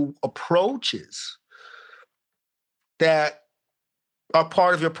techniques, little approaches that are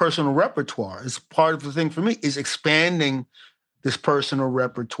part of your personal repertoire. It's part of the thing for me, is expanding this personal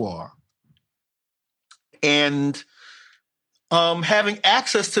repertoire. And having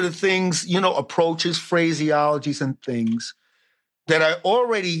access to the things, approaches, phraseologies, and things that I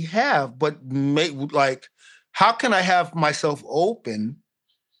already have, but how can I have myself open,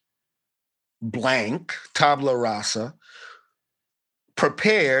 blank, tabula rasa,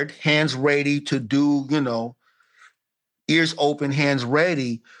 prepared, hands ready to do, ears open, hands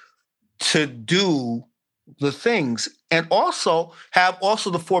ready to do the things, and also have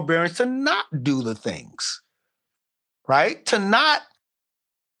the forbearance to not do the things, right? To not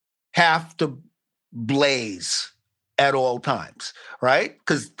have to blaze at all times, right?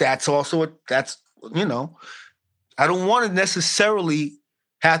 Because that's also I don't want to necessarily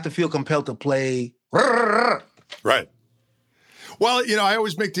have to feel compelled to play. Right. Well, I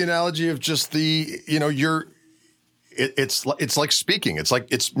always make the analogy of just it's like speaking.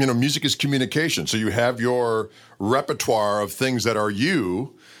 It's music is communication. So you have your repertoire of things that are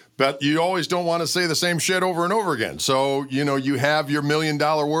you, but you always don't want to say the same shit over and over again. So, you have your $1 million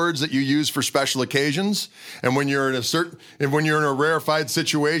words that you use for special occasions. And when you're in a rarefied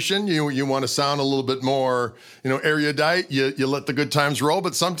situation, you want to sound a little bit more, erudite. You let the good times roll,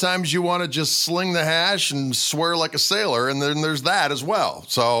 but sometimes you want to just sling the hash and swear like a sailor. And then there's that as well.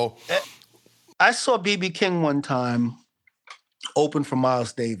 So I saw B.B. King one time open for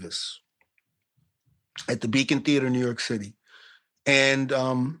Miles Davis at the Beacon Theater in New York City. And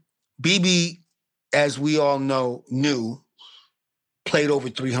B.B., as we all knew, played over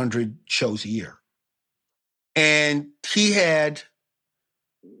 300 shows a year. And he had,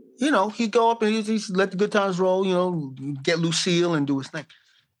 he'd go up and he'd let the good times roll, get Lucille and do his thing.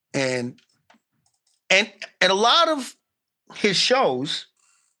 And a lot of his shows,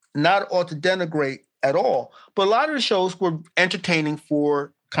 not all to denigrate at all, but a lot of the shows were entertaining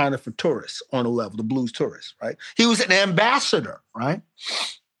for tourists on a level, the blues tourists, right? He was an ambassador, right?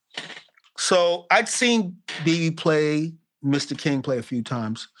 So I'd seen B.B. play, Mr. King play a few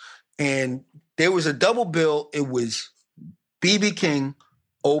times, and there was a double bill. It was B.B. King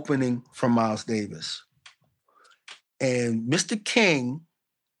opening for Miles Davis. And Mr. King,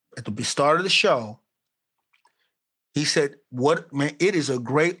 at the start of the show, he said, "What man? It is a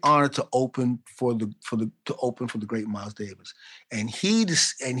great honor to open for the great Miles Davis." And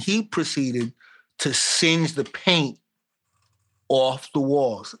he proceeded to singe the paint off the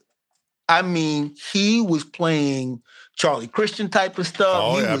walls. I mean, he was playing Charlie Christian type of stuff.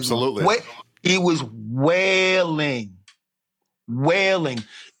 Oh, yeah, absolutely. He was wailing.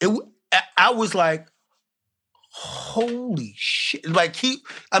 I was like, holy shit. Like he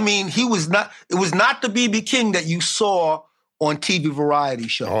was not, it was not the B.B. King that you saw on TV variety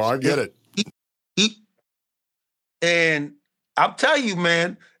shows. Oh, I get it. And I'll tell you,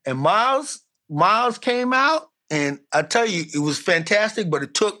 man, and Miles came out, and I tell you, it was fantastic, but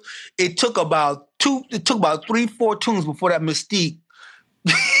it took about 3-4 tunes before that mystique.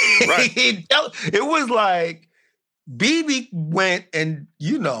 Right. It was like B.B. went and,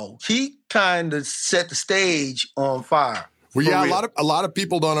 he kind of set the stage on fire. Well, yeah, a lot of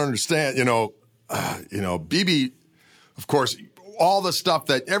people don't understand, B.B., of course, all the stuff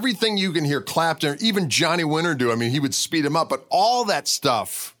everything you can hear Clapton, even Johnny Winter do, I mean, he would speed him up, but all that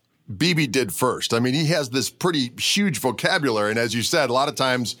stuff B.B. did first. I mean, he has this pretty huge vocabulary, and as you said, a lot of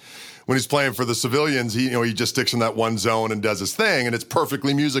times when he's playing for the civilians, he just sticks in that one zone and does his thing, and it's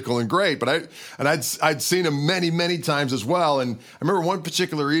perfectly musical and great. But I'd seen him many, many times as well. And I remember one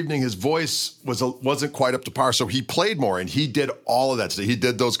particular evening, his voice wasn't quite up to par, so he played more, and he did all of that stuff. He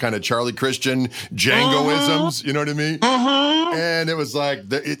did those kind of Charlie Christian Django-isms, you know what I mean? Mm-hmm. And it was like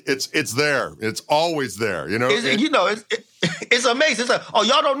it's there, it's always there, It's amazing. It's like, oh,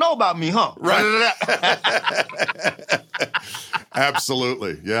 y'all don't know about me, huh? Right.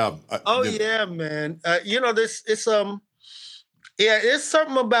 Absolutely. Yeah. Yeah, man. It's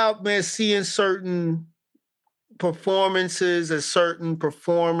something about, man, seeing certain performances and certain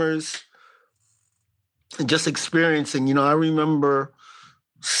performers and just experiencing, I remember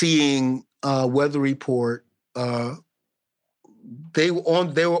seeing Weather Report. They were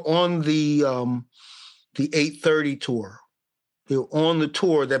on the 830 tour. They were on the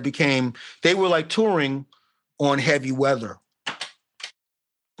tour they were like touring on Heavy Weather.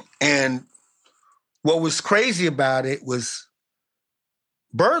 And what was crazy about it was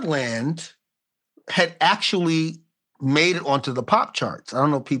Birdland had actually made it onto the pop charts. I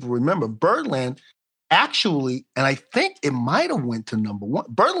don't know if people remember. Birdland actually, and I think it might have went to number 1.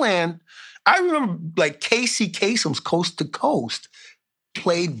 Birdland, I remember like Casey Kasem's Coast to Coast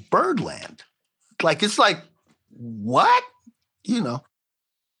played Birdland. Like, it's like, what?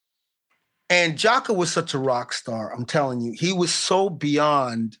 And Jocko was such a rock star, I'm telling you. He was so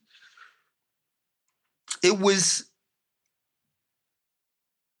beyond. It was,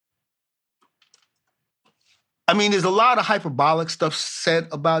 there's a lot of hyperbolic stuff said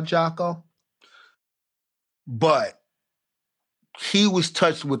about Jocko, but he was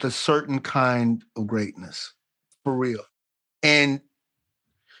touched with a certain kind of greatness, for real. And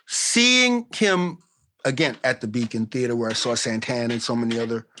seeing him, again, at the Beacon Theater, where I saw Santana and so many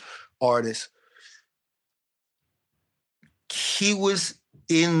other artists, he was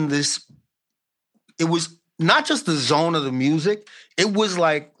in this, it was not just the zone of the music, it was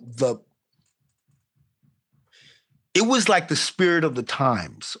like the spirit of the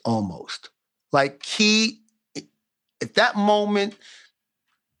times, almost. Like he, at that moment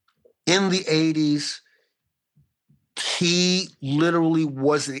in the 80s, he literally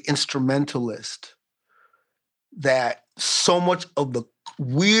was the instrumentalist that so much of the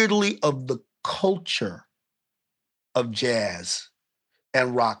culture of jazz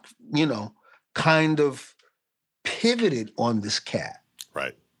and rock, kind of pivoted on this cat.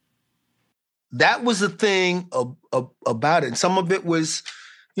 Right. That was the thing about it. And some of it was,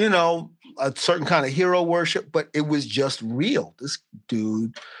 a certain kind of hero worship, but it was just real. This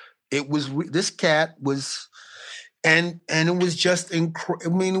dude, this cat was, and it was just, it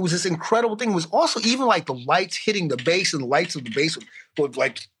was this incredible thing. It was also even like the lights hitting the bass and the lights of the bass were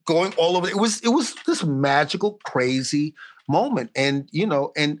like going all over. It was this magical, crazy moment. And,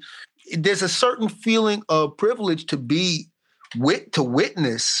 and there's a certain feeling of privilege to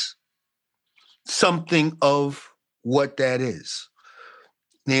witness something of what that is,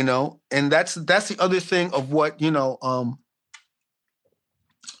 and that's the other thing of what,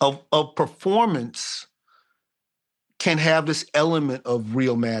 of performance can have this element of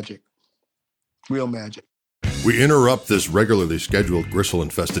real magic. We interrupt this regularly scheduled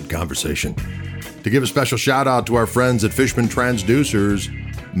gristle-infested conversation to give a special shout out to our friends at Fishman Transducers,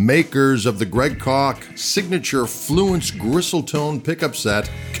 makers of the Greg Koch signature Fluence Gristle-Tone pickup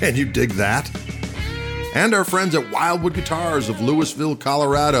set. Can you dig that? And our friends at Wildwood Guitars of Louisville,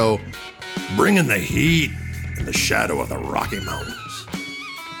 Colorado, bringing the heat in the shadow of the Rocky Mountains.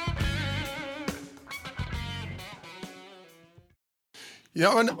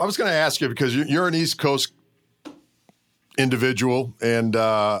 And I was going to ask you, because you're an East Coast individual, and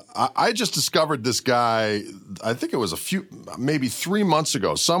I just discovered this guy, I think it was maybe 3 months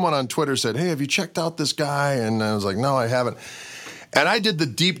ago. Someone on Twitter said, "Hey, have you checked out this guy?" And I was like, "No, I haven't." And I did the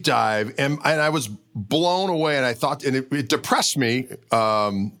deep dive, and I was blown away, and I thought, and it depressed me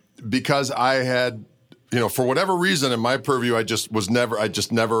because I had, for whatever reason in my purview, I just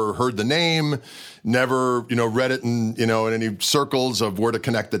never heard the name, never, read it in any circles of where to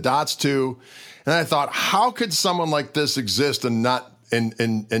connect the dots to. And I thought, how could someone like this exist and not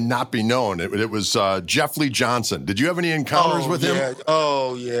be known? It was Jeff Lee Johnson. Did you have any encounters with him?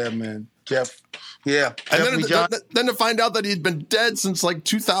 Oh yeah, man, Jeff. Yeah, and then to find out that he'd been dead since like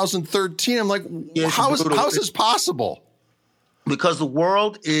 2013, I'm like, how is this possible? Because the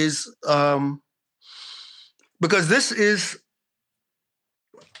world is, because the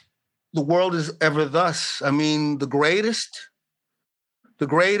world is ever thus. I mean, the greatest,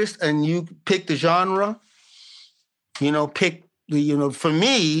 and you pick the genre, pick the, for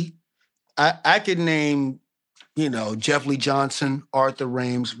me, I could name, Jeff Lee Johnson, Arthur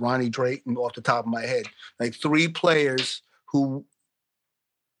Rames, Ronnie Drayton off the top of my head, like three players who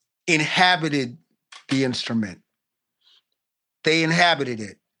inhabited the instrument. They inhabited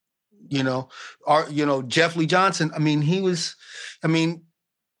it, Jeff Lee Johnson. I mean,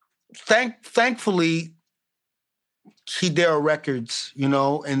 thankfully, there are records,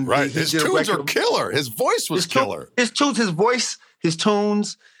 and right. His tunes are killer. His voice was killer. His voice, his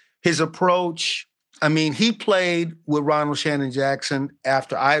tunes, his approach. I mean, he played with Ronald Shannon Jackson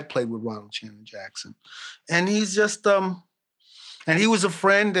after I had played with Ronald Shannon Jackson. And he's just, and he was a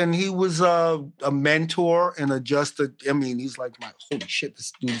friend, and he was a mentor and he's like, holy shit,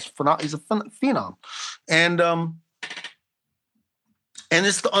 this dude's phenomenal. He's a phenom. And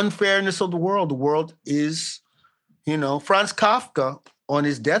it's the unfairness of the world. The world is, Franz Kafka on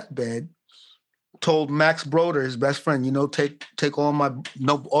his deathbed told Max Broder, his best friend, take all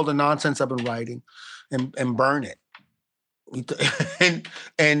the nonsense I've been writing and burn it.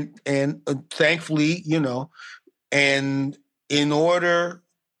 And thankfully, and in order,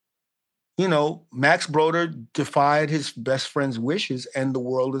 Max Broder defied his best friend's wishes, and the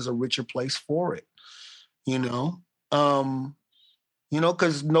world is a richer place for it.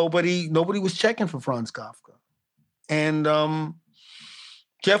 Because nobody was checking for Franz Kafka. And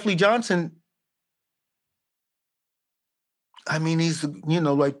Jeff Lee Johnson, I mean, he's,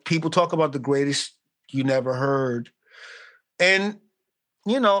 like people talk about the greatest you never heard. And,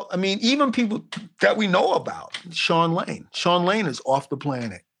 I mean, even people that we know about, Sean Lane. Sean Lane is off the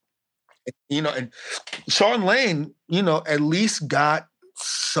planet. And Sean Lane, at least got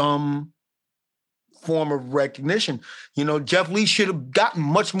some form of recognition. Jeff Lee should have gotten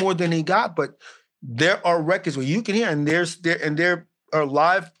much more than he got, but there are records where you can hear, and there are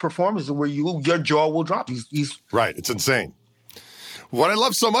live performances where your jaw will drop. He's right. It's insane. What I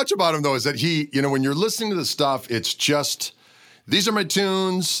love so much about him, though, is that he, when you're listening to the stuff, it's just, these are my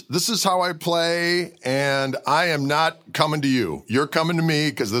tunes, this is how I play, and I am not coming to you. You're coming to me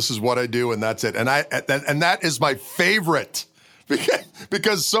because this is what I do, and that's it. And that is my favorite,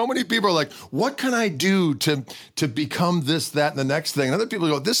 because so many people are like, what can I do to become this, that, and the next thing? And other people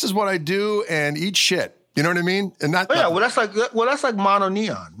go, this is what I do, and eat shit. You know what I mean? And that, Oh, yeah, that's like Mono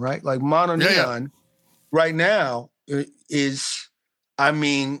Neon, right? Like Mono Neon right now is, I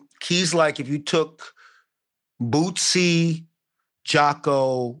mean, he's like if you took Bootsy,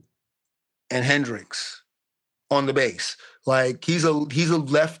 Jocko, and Hendrix on the bass. Like he's a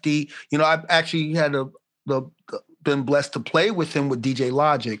lefty. You know, I've actually had been blessed to play with him with DJ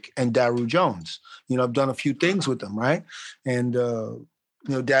Logic and Daru Jones. You know, I've done a few things with them, right? And you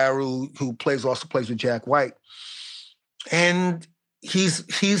know, Daru, who also plays with Jack White. And he's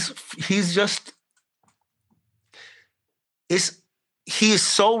just he is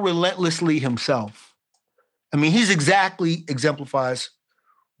so relentlessly himself. I mean, he's exactly exemplifies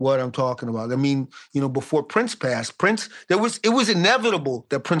what I'm talking about. I mean, you know, before Prince passed, it was inevitable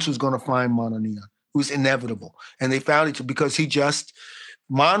that Prince was going to find Mono Neon. It was inevitable. And they found it because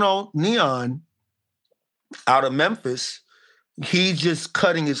Mono Neon out of Memphis, he's just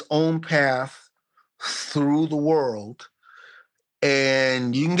cutting his own path through the world.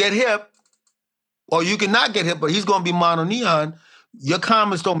 And you can get hip or you can not get hip, but he's going to be Mono Neon. Your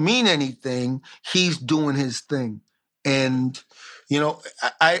comments don't mean anything. He's doing his thing. And, you know,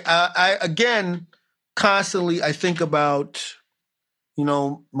 I again, constantly, I think about, you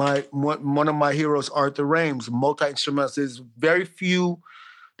know, one of my heroes, Arthur Rames, multi-instrumentalist. There's a few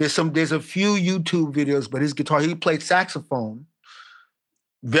YouTube videos, but his guitar, he played saxophone,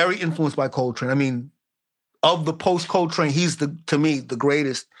 very influenced by Coltrane. I mean, of the post-Coltrane, he's to me, the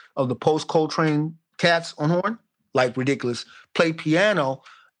greatest of the post-Coltrane cats on horn, like ridiculous. Played piano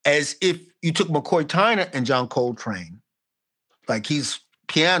as if you took McCoy Tyner and John Coltrane. Like he's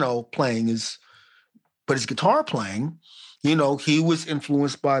piano playing but his guitar playing, you know, he was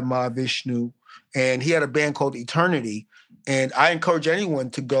influenced by Mahavishnu, and he had a band called Eternity. And I encourage anyone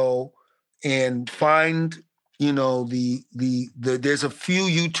to go and find, you know, there's a few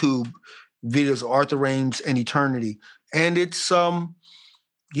YouTube videos of Arthur Rames and Eternity. And it's,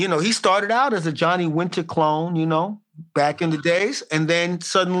 you know, he started out as a Johnny Winter clone, you know, back in the days. And then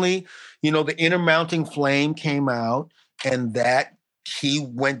suddenly, you know, the Inner Mounting Flame came out, and that he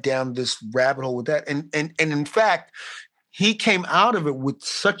went down this rabbit hole with that. And in fact, he came out of it with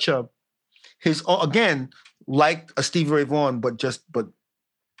such his own, again, like a Stevie Ray Vaughan, but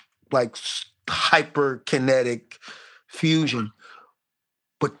like hyper-kinetic fusion.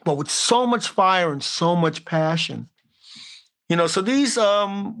 But with so much fire and so much passion. You know, so these,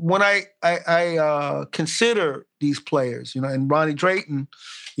 when I consider these players, you know, and Ronnie Drayton,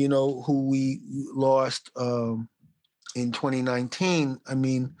 you know, who we lost in 2019, I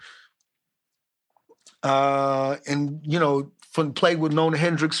mean, and, you know, played with Nona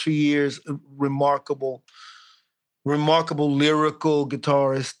Hendrix for years, remarkable lyrical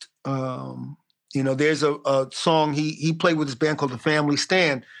guitarist. You know, there's a song he played with his band called The Family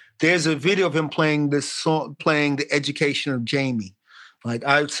Stand. There's a video of him playing this song, playing The Education of Jamie. Like,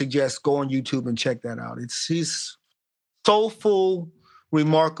 I would suggest go on YouTube and check that out. He's soulful,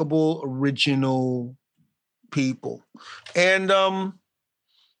 remarkable, original people. And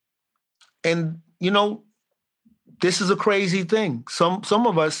you know, this is a crazy thing. Some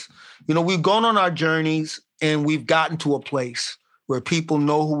of us, you know, we've gone on our journeys and we've gotten to a place where people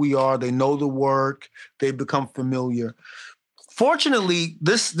know who we are, they know the work, they become familiar. Fortunately,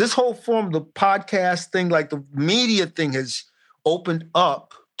 this whole form, the podcast thing, like the media thing, has opened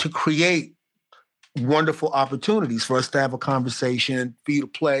up to create wonderful opportunities for us to have a conversation and for you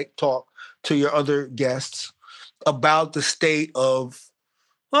to talk to your other guests about the state of,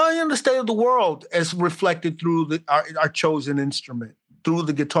 well, you know, the state of the world as reflected through our chosen instrument, through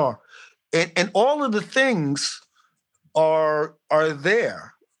the guitar. And all of the things are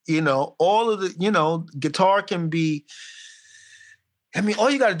there. You know, all of the, you know, guitar can be, I mean, all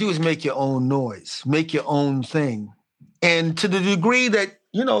you got to do is make your own noise, make your own thing. And to the degree that,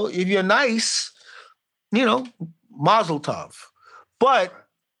 you know, if you're nice, you know, mazel tov. But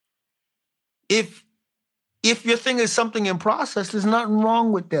if your thing is something in process, there's nothing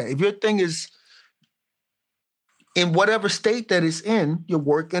wrong with that. If your thing is in whatever state that it's in, you're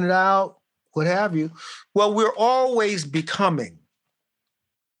working it out, what have you. Well, we're always becoming,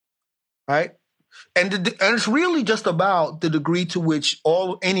 right? And it's really just about the degree to which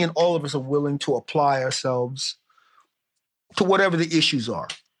any and all of us are willing to apply ourselves to whatever the issues are.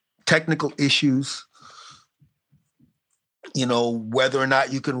 Technical issues, you know, whether or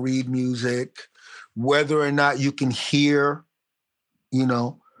not you can read music, whether or not you can hear, you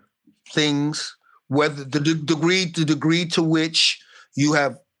know, things, whether the degree to which you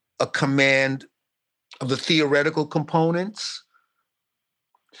have a command of the theoretical components.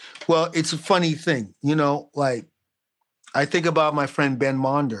 Well, it's a funny thing, you know, like I think about my friend Ben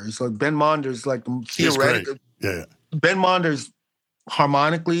Monders. Like Ben Monders, like theoretically, yeah. Ben Monders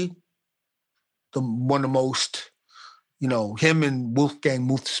harmonically, one of the most, him and Wolfgang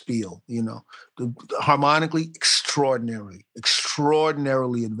Muthspiel, harmonically extraordinarily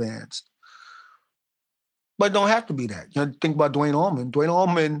advanced. But don't have to be that. Think about Duane Allman. Duane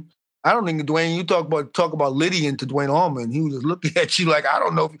Allman, I don't think Duane, you talk about Lydian to Duane Allman. He was just looking at you like, I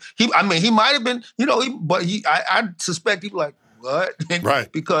don't know. He might have been, I suspect people like, what?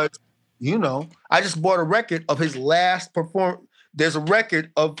 Right. Because, I just bought a record of his last performance. There's a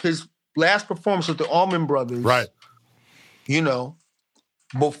record of his last performance with the Allman Brothers. Right.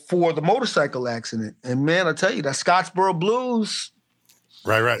 Before the motorcycle accident. And man, I tell you, that Scottsboro Blues.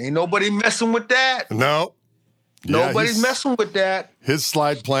 Right. Ain't nobody messing with that. No. Nobody's messing with that. His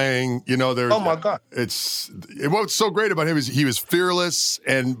slide playing, there's. Oh my God! What's so great about him is he was fearless,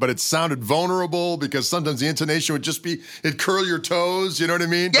 but it sounded vulnerable because sometimes the intonation would just be it'd curl your toes. You know what I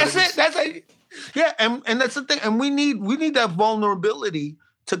mean? That's it. Yeah, and that's the thing. And we need that vulnerability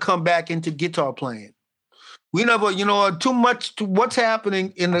to come back into guitar playing. We never, too much. What's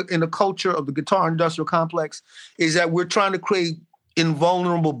happening in the culture of the guitar industrial complex is that we're trying to create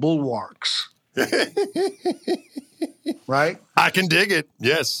invulnerable bulwarks. Right? I can dig it.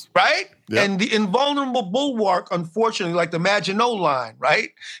 Yes. Right? Yep. And the invulnerable bulwark, unfortunately, like the Maginot Line,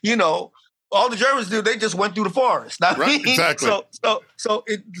 right? All the Germans do, they just went through the forest. Right, exactly. So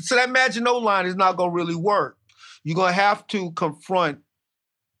that Maginot Line is not going to really work. You're going to have to confront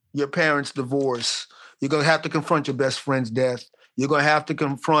your parents' divorce. You're going to have to confront your best friend's death. You're going to have to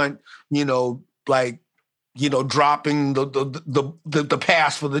confront, dropping the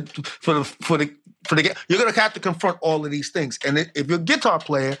pass for the you're going to have to confront all of these things. And if you're a guitar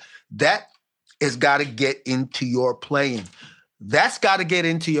player, that has got to get into your playing. That's got to get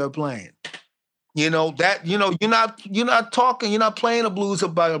into your playing. You're not playing a blues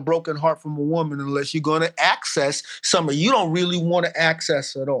about a broken heart from a woman unless you're going to access something you don't really want to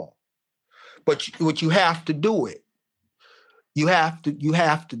access at all. But you have to do it. You have to do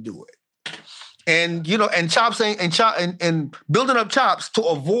it. And and Chops and building up Chops to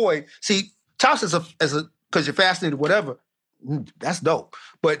avoid. See, Chops is because you're fascinated, whatever. That's dope.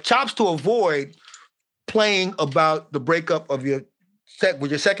 But Chops to avoid playing about the breakup of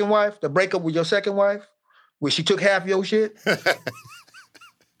with your second wife, the breakup with your second wife, where she took half your shit.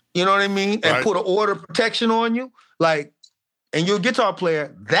 You know what I mean? And right. Put an order of protection on you, and you're a guitar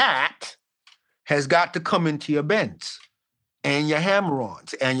player. That has got to come into your bends and your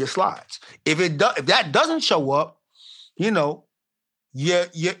hammer-ons and your slides. If that doesn't show up, you're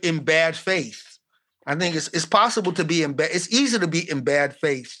in bad faith. I think it's possible to be it's easy to be in bad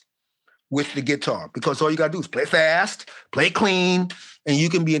faith with the guitar because all you gotta do is play fast, play clean, and you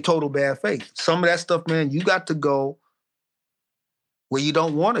can be in total bad faith. Some of that stuff, man, you got to go where you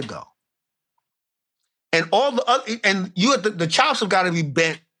don't want to go. And all the other, and the chops have got to be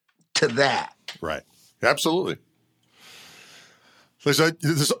bent to that. Right. Absolutely. There's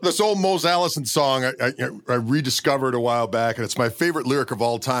this old Mose Allison song I rediscovered a while back, and it's my favorite lyric of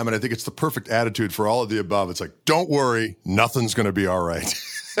all time, and I think it's the perfect attitude for all of the above. It's like, don't worry, nothing's going to be all right.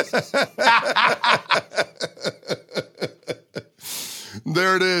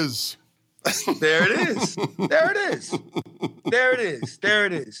 There it is. There it is. There it is. There it is. There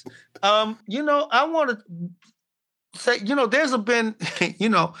it is. I want to say, there's been,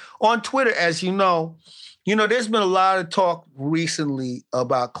 on Twitter, as there's been a lot of talk recently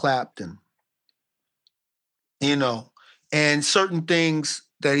about Clapton, and certain things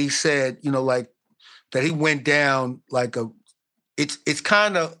that he said, like that he went down it's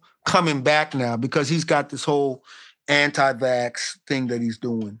kind of coming back now because he's got this whole anti-vax thing that he's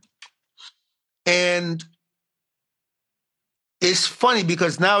doing. And it's funny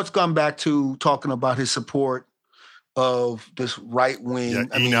because now it's gone back to talking about his support of this right wing.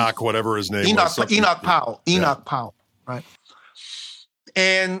 Enoch, whatever his name was. Enoch Powell. Enoch Powell, right?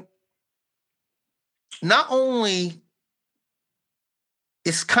 And not only,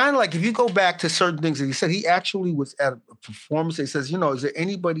 it's kind of like if you go back to certain things that he said, he actually was at a performance. He says, is there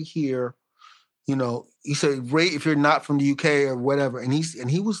anybody here, he said, Ray, if you're not from the UK or whatever. And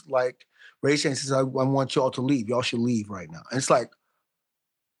he was like, Ray Shane says, I want y'all to leave. Y'all should leave right now. And it's like,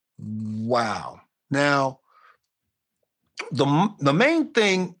 wow. Now, the main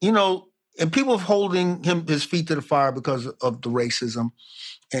thing, and people holding his feet to the fire because of the racism,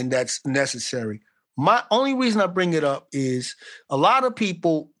 and that's necessary. My only reason I bring it up is a lot of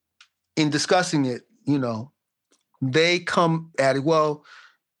people in discussing it, they come at it, well,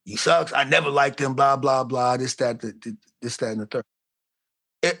 he sucks, I never liked him, blah, blah, blah, this, that, and the third.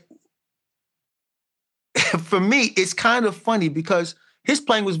 for me, it's kind of funny because his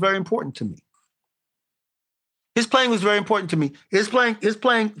playing was very important to me. His playing was very important to me. His playing,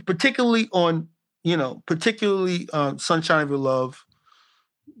 particularly on, Sunshine of Your Love,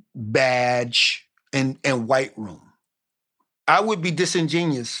 Badge, and White Room. I would be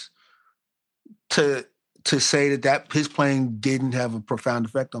disingenuous to say that his playing didn't have a profound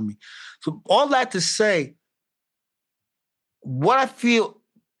effect on me. So all that to say, what I feel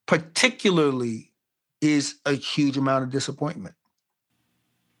particularly is a huge amount of disappointment.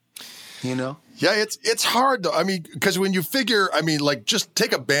 Yeah, it's hard though. I mean, because when you figure, like just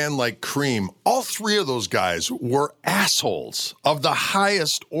take a band like Cream, all three of those guys were assholes of the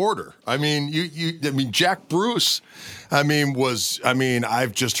highest order. I mean, Jack Bruce,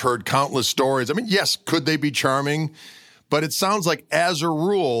 I've just heard countless stories. I mean, yes, could they be charming? But it sounds like as a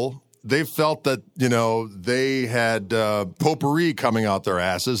rule, they felt that, they had potpourri coming out their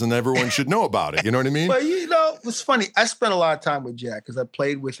asses and everyone should know about it. You know what I mean? Well, it's funny. I spent a lot of time with Jack because I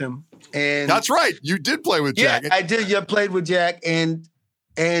played with him. And that's right. You did play with Jack. Yeah, I did. Yeah, played with Jack. And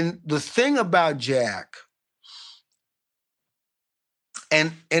the thing about Jack,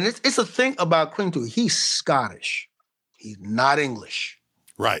 and it's a thing about Cream too, he's Scottish. He's not English.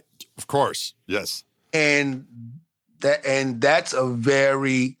 Right. Of course. Yes. And that's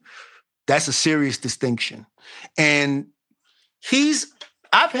a serious distinction. And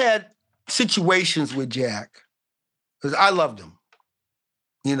I've had situations with Jack because I loved him.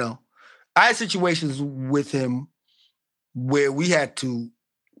 I had situations with him where we had to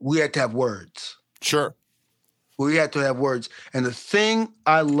have words. Sure. We had to have words. And the thing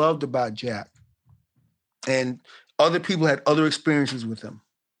I loved about Jack, and other people had other experiences with him,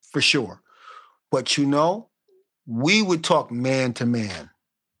 for sure. But we would talk man to man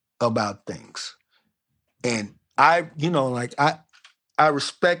about things. And I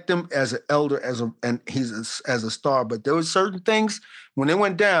respect him as an elder, and he's as a star. But there were certain things when it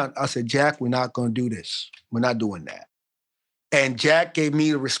went down, I said, Jack, we're not going to do this. We're not doing that. And Jack gave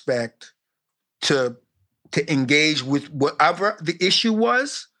me the respect to engage with whatever the issue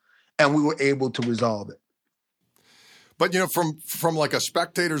was, and we were able to resolve it. But, from like a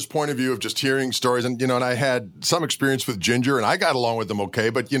spectator's point of view of just hearing stories, and, and I had some experience with Ginger, and I got along with him okay,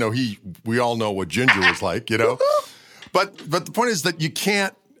 but, we all know what Ginger was like, But the point is that you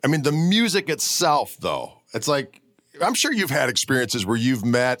can't, the music itself, though, it's like, I'm sure you've had experiences where you've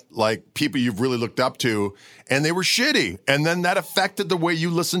met, like, people you've really looked up to, and they were shitty, and then that affected the way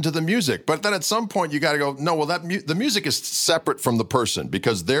you listen to the music. But then at some point, you got to go, no, well, the music is separate from the person,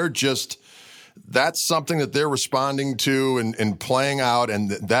 because that's something that they're responding to and playing out,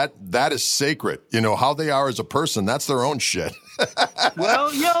 and that is sacred. How they are as a person, that's their own shit.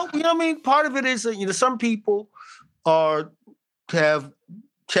 Well, part of it is that, some people have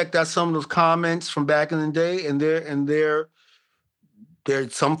checked out some of those comments from back in the day, and there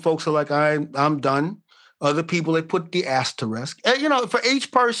some folks are like, I'm done. Other people, they put the asterisk. And, for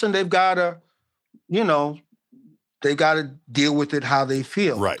each person, they've got to, they got to deal with it how they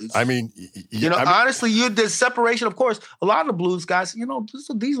feel. Right. Honestly, there's separation. Of course, a lot of the blues guys,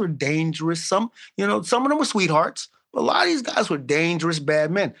 these were dangerous. Some of them were sweethearts, but a lot of these guys were dangerous,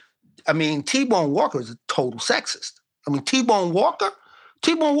 bad men. T-Bone Walker is a total sexist. T-Bone Walker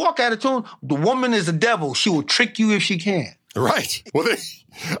had a tune, the woman is a devil. She will trick you if she can. Right. Well,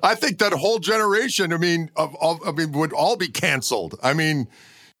 I think that whole generation, would all be canceled.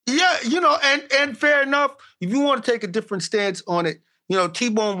 Yeah, and fair enough. If you want to take a different stance on it,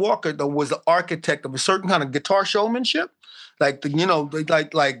 T-Bone Walker, though, was the architect of a certain kind of guitar showmanship. Like that's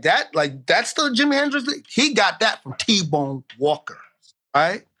the Jimi Hendrix thing. He got that from T-Bone Walker,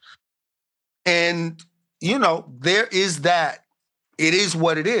 right? And, there is that. It is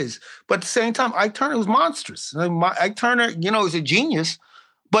what it is. But at the same time, Ike Turner was monstrous. Ike Turner, is a genius.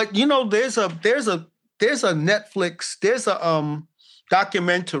 But, there's a Netflix, there's a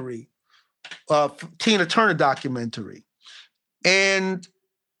documentary, Tina Turner documentary. And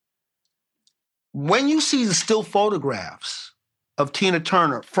when you see the still photographs of Tina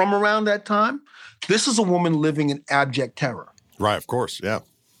Turner from around that time, this is a woman living in abject terror. Right, of course, yeah.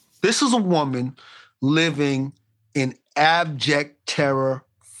 This is a woman living in abject terror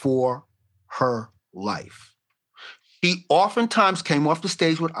for her life. She oftentimes came off the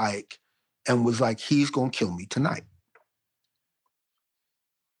stage with Ike and was like, he's going to kill me tonight.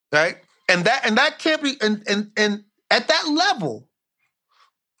 Right? And that can't be, and at that level,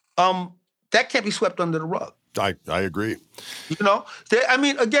 that can't be swept under the rug. I agree.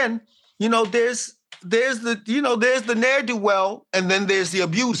 Again, there's there's the ne'er-do-well, and then there's the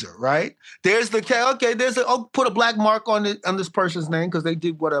abuser, right? There's the put a black mark on this person's name because they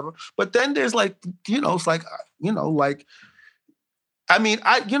did whatever. But then there's like, it's like, like, I mean,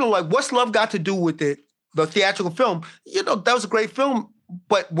 like, what's love got to do with it? The theatrical film, that was a great film.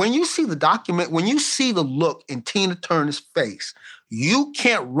 But when you see the document, when you see the look in Tina Turner's face, you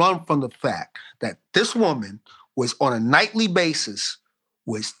can't run from the fact that this woman was on a nightly basis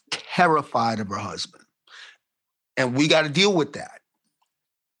was terrified of her husband. And we got to deal with that.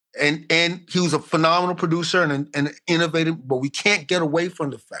 And he was a phenomenal producer and innovative, but we can't get away from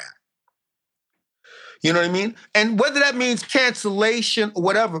the fact. You know what I mean? And whether that means cancellation or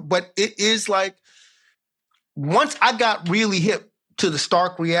whatever, but it is like, once I got really hip to the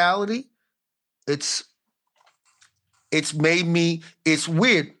stark reality, it's made me, it's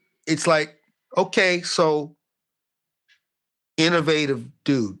weird. It's like, okay, so innovative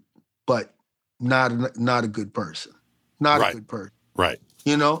dude, but not a good person. Not a good person. Right.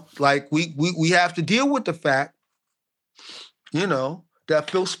 Like we have to deal with the fact, that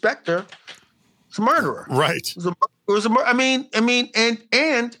Phil Spector is a murderer. Right. I mean,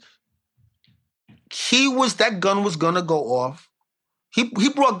 and he was, that gun was gonna go off. He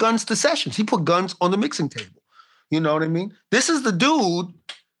brought guns to sessions. He put guns on the mixing table. You know what I mean? This is the dude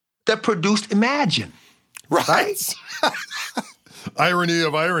that produced Imagine. Right? Irony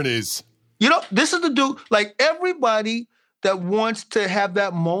of ironies. This is the dude, like everybody that wants to have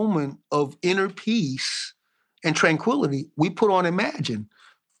that moment of inner peace and tranquility, we put on Imagine.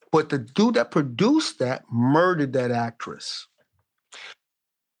 But the dude that produced that murdered that actress.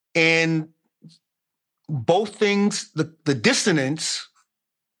 And both things, the dissonance,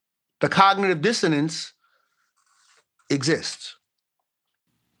 the cognitive dissonance exists.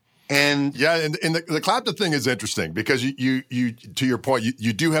 And yeah, and the Clapton thing is interesting because you to your point,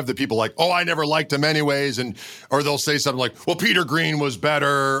 you do have the people like, oh, I never liked him anyways, or they'll say something like, well, Peter Green was better,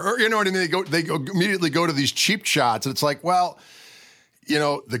 or you know what I mean? They immediately go to these cheap shots, and it's like, well,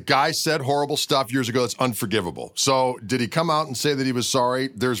 the guy said horrible stuff years ago that's unforgivable. So did he come out and say that he was sorry?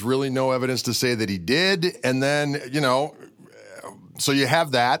 There's really no evidence to say that he did. And then, so you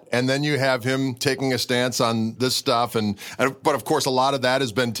have that, and then you have him taking a stance on this stuff, but of course a lot of that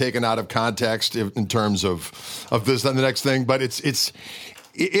has been taken out of context in terms of this and the next thing. But it's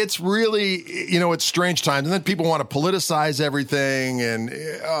really, it's strange times, and then people want to politicize everything, and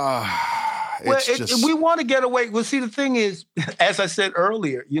we want to get away. Well, see, the thing is, as I said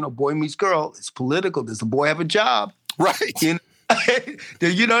earlier, Boy Meets Girl, it's political. Does the boy have a job? Right. You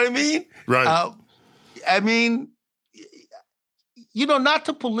know what I mean? Right. Not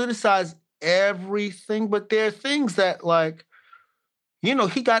to politicize everything, but there are things that, like,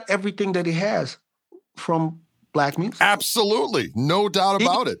 he got everything that he has from black music. Absolutely, no doubt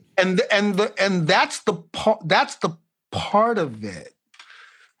about it. And that's the part of it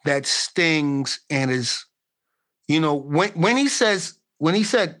that stings and is, when he said,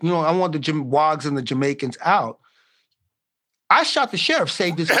 I want the Wogs and the Jamaicans out. I Shot the Sheriff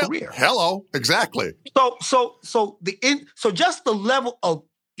saved his career. Hello, exactly. So just the level of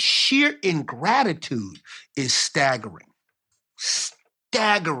sheer ingratitude is staggering.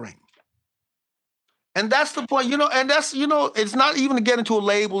 And that's the point, and that's, it's not even to get into a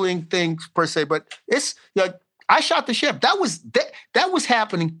labeling thing per se, but it's I Shot the Sheriff. That was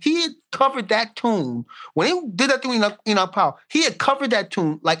happening. He had covered that tune. When he did that thing in Enoch Powell, he had covered that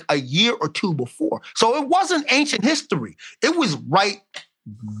tune like a year or two before. So it wasn't ancient history. It was right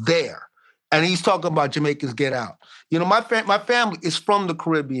there. And he's talking about Jamaicans Get Out. My family is from the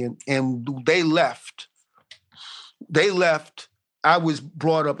Caribbean, and they left. I was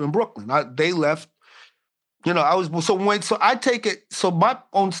brought up in Brooklyn. They left. I take it, so my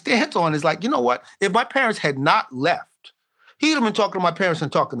own stance on it is like, you know what? If my parents had not left, he'd have been talking to my parents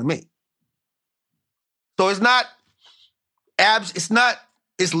and talking to me. So it's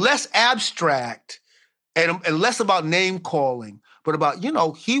less abstract and less about name calling, but about,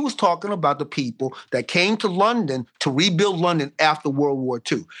 he was talking about the people that came to London to rebuild London after World War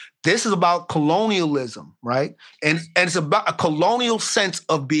II. This is about colonialism, right? And it's about a colonial sense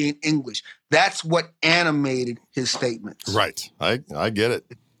of being English. That's what animated his statements. Right. I get it.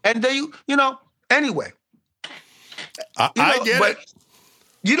 And they, anyway. I get it.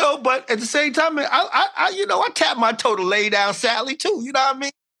 But at the same time, I tap my toe to lay down Sally too. You know what I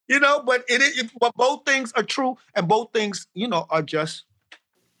mean? But both things are true, and both things, are just,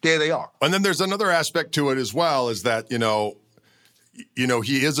 there they are. And then there's another aspect to it as well, is that,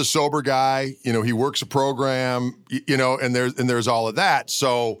 he is a sober guy, he works a program, and there's all of that.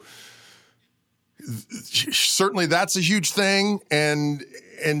 So certainly that's a huge thing. And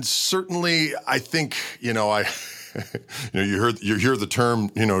and certainly I think, you hear the term,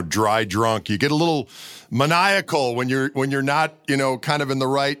 dry drunk. You get a little maniacal when you're not, kind of in the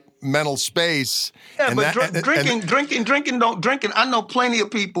right mental space. Yeah, but drinking. I know plenty of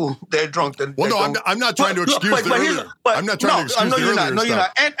people that are drunk. I'm not trying to excuse the earlier. I'm not trying to excuse the earlier stuff. No, you're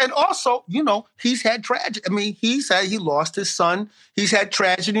not. And also, he's had tragedy. I mean, he lost his son. He's had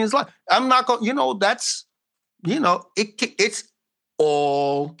tragedy in his life. I'm not going. That's, it's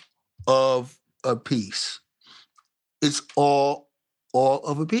all of a piece. It's all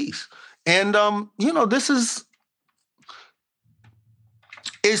of a piece. And this is.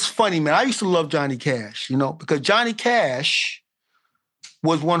 It's funny, man. I used to love Johnny Cash, because Johnny Cash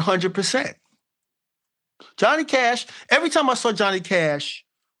was 100%. Johnny Cash, every time I saw Johnny Cash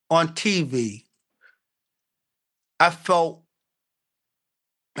on TV, I felt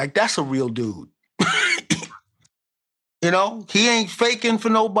like that's a real dude. He ain't faking for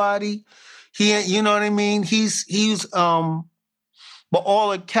nobody. He ain't, you know what I mean? He's by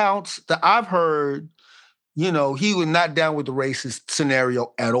all accounts that I've heard, he was not down with the racist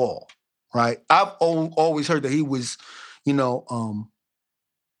scenario at all, right? I've always heard that he was,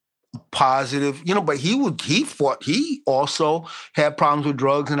 positive, but he also had problems with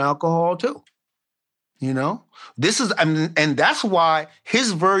drugs and alcohol too. This is, and that's why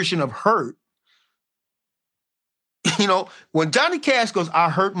his version of hurt, when Johnny Cash goes, "I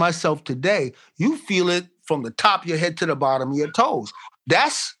hurt myself today," you feel it from the top of your head to the bottom of your toes.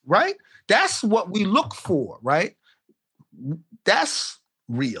 That's right. That's what we look for, right? That's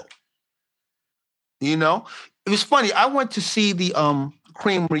real. It was funny. I went to see the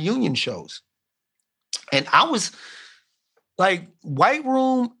Cream reunion shows, and I was like, White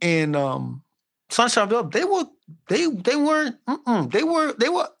Room and Sunshine Bill. They weren't.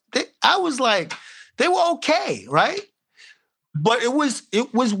 I was like, they were okay, right? But it was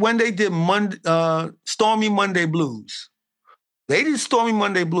when they did Stormy Monday Blues. They did Stormy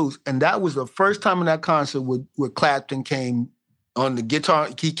Monday Blues, and that was the first time in that concert where Clapton came on the guitar.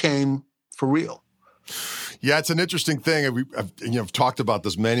 He came for real. Yeah, it's an interesting thing. I've talked about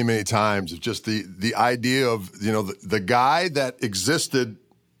this many, many times. It's just the idea of the guy that existed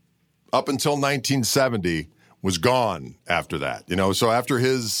up until 1970 was gone after that. So after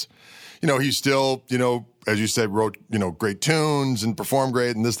his, he still as you said, wrote, great tunes and performed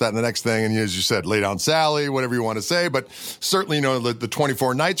great and this, that, and the next thing. And as you said, Lay Down Sally, whatever you want to say. But certainly, the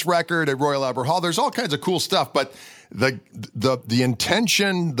 24 Nights record at Royal Albert Hall, there's all kinds of cool stuff. But the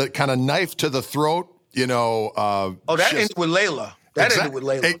intention, the kind of knife to the throat, that ended with Layla. Ended with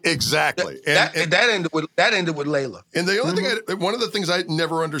Layla. Exactly. That ended with Layla. And the only thing, one of the things I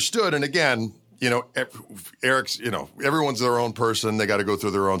never understood, and again, Eric's, everyone's their own person. They got to go through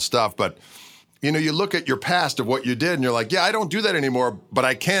their own stuff. But you look at your past of what you did and you're like, yeah, I don't do that anymore, but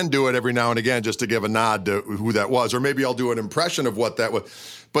I can do it every now and again just to give a nod to who that was. Or maybe I'll do an impression of what that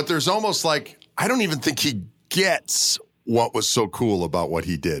was. But there's almost like, I don't even think he gets what was so cool about what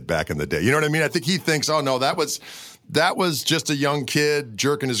he did back in the day. You know what I mean? I think he thinks, oh no, that was just a young kid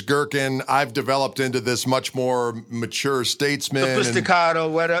jerking his gherkin. I've developed into this much more mature statesman.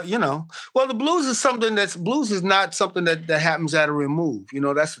 Sophisticato, whatever, Well, the blues is not something that happens at a remove.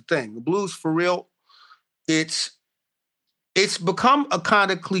 That's the thing. The blues, for real, it's become a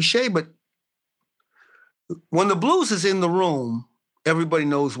kind of cliche, but when the blues is in the room, everybody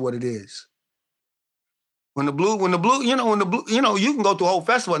knows what it is. When the blues, you can go to a whole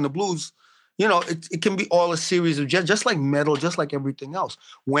festival and the blues, it can be all a series of just like metal, just like everything else.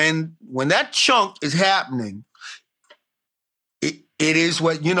 When that chunk is happening, it is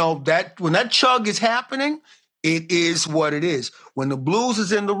what, when that chug is happening, it is what it is. When the blues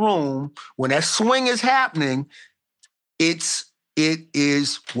is in the room, when that swing is happening, it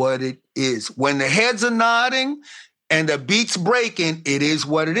is what it is. When the heads are nodding and the beat's breaking, it is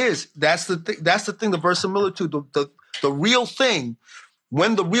what it is. That's the thing. That's the thing. The verisimilitude, the real thing.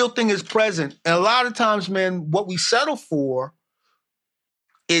 When the real thing is present, and a lot of times, man, what we settle for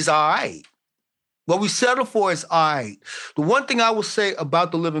is all right. What we settle for is all right. The one thing I will say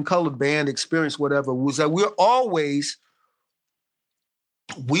about the Living Color band experience, whatever, was that we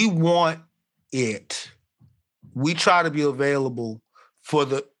want it. We try to be available for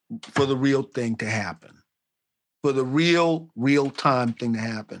the real thing to happen. For the real time thing to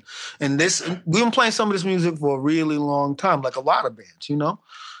happen. And we've been playing some of this music for a really long time, like a lot of bands,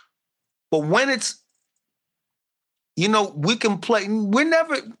 But when it's, we can play,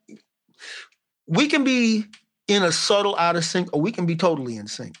 we can be in a subtle out of sync, or we can be totally in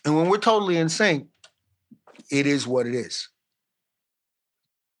sync. And when we're totally in sync, it is what it is.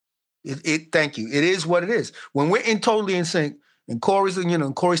 Thank you. It is what it is. When we're totally in sync, And Corey's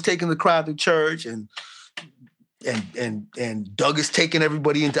taking the crowd to church, and Doug is taking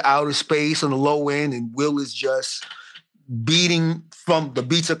everybody into outer space on the low end, and Will is just beating from the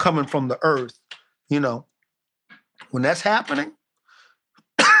beats are coming from the earth. When that's happening,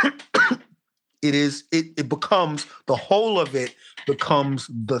 it becomes the whole of it becomes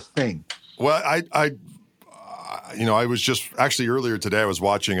the thing. Well, I was just actually earlier today, I was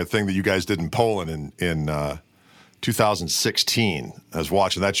watching a thing that you guys did in Poland in 2016. I was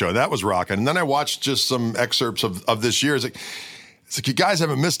watching that show, and that was rocking. And then I watched just some excerpts of this year. It's like you guys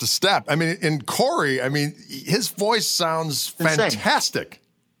haven't missed a step. I mean, in Corey, his voice sounds fantastic.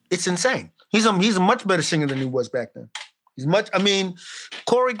 It's insane. He's a much better singer than he was back then.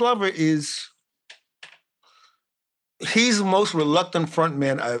 Corey Glover he's the most reluctant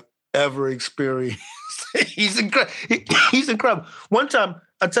frontman I've ever experienced. He's incredible. One time,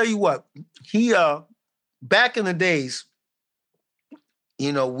 I'll tell you what, he back in the days,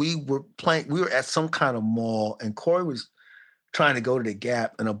 we were at some kind of mall, and Corey was trying to go to the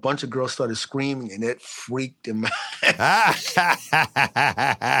Gap, and a bunch of girls started screaming, and it freaked him out.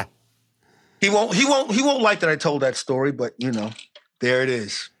 He won't like that I told that story, but there it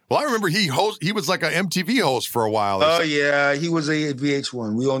is. Well, I remember he was like an MTV host for a while. Oh yeah, he was a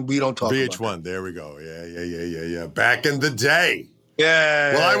VH1. We don't talk VH1. about that. There we go. Yeah. Back in the day.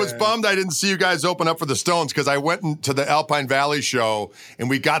 Yeah. Well, I was bummed I didn't see you guys open up for the Stones, because I went into the Alpine Valley show, and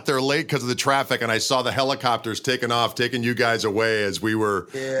we got there late because of the traffic, and I saw the helicopters taking you guys away as we were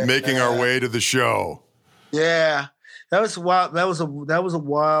making our way to the show. Yeah, that was wild. That was the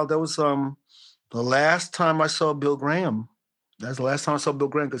last time I saw Bill Graham. That's the last time I saw Bill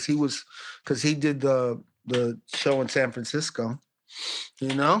Graham, because he did the show in San Francisco.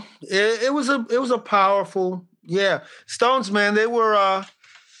 It was a powerful. Yeah, Stones, man, they were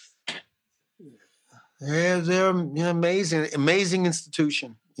they're amazing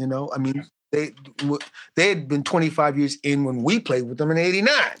institution. They had been 25 years in when we played with them in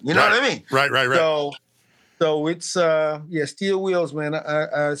 '89. You know what I mean? Right. So it's Steel Wheels, man.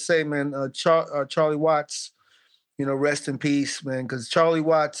 I say, man, Charlie Watts, rest in peace, man, because Charlie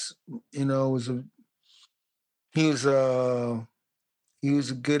Watts, he was a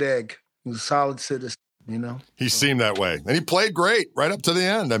good egg. He was a solid citizen. He seemed that way, and he played great right up to the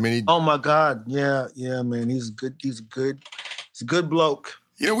end. Oh my God, yeah, man, he's a good bloke.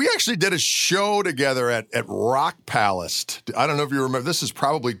 We actually did a show together at Rock Palace. I don't know if you remember. This is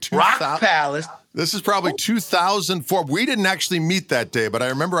probably 2000. Rock Palace. This is probably 2004. We didn't actually meet that day, but I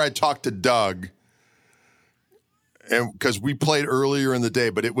remember I talked to Doug, and because we played earlier in the day,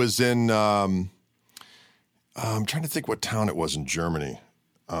 but it was in. I'm trying to think what town it was in Germany.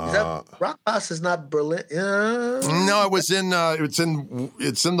 Rock Palace is not Berlin. No, it was in.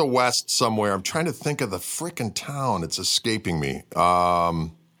 It's in the West somewhere. I'm trying to think of the frickin' town. It's escaping me. I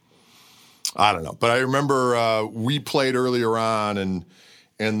don't know, but I remember we played earlier on, and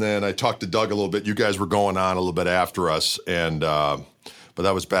then I talked to Doug a little bit. You guys were going on a little bit after us, but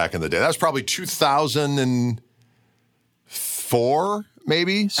that was back in the day. That was probably 2004,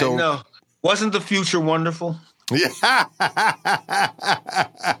 maybe. So I know. Wasn't the future wonderful? Yeah.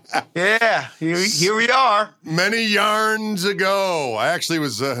 Yeah, here we are. Many yarns ago. I actually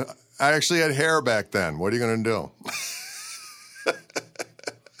had hair back then. What are you going to do?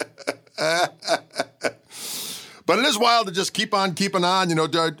 But it is wild to just keep on keeping on.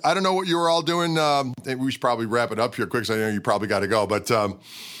 I don't know what you were all doing. We should probably wrap it up here quick, so I know you probably got to go. But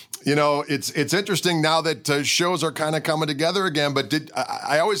it's interesting now that shows are kind of coming together again. But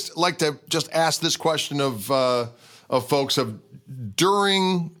I always like to just ask this question of folks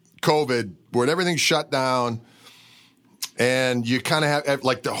during COVID, when everything shut down, and you kind of have,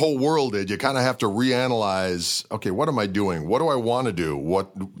 like the whole world did, you kind of have to reanalyze. Okay, what am I doing? What do I want to do?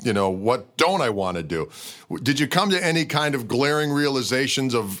 What don't I want to do? Did you come to any kind of glaring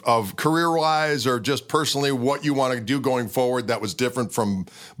realizations of career-wise or just personally what you want to do going forward that was different from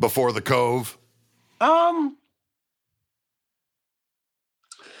before the Cove?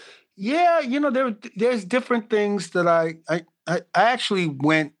 Yeah, there's different things that I actually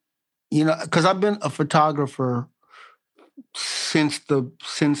went, because I've been a photographer since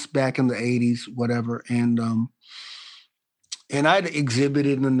back in the 80s, whatever, and I'd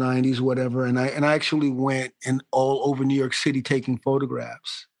exhibited in the 90s, whatever, and I actually went all over New York City taking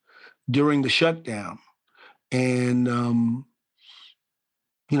photographs during the shutdown, and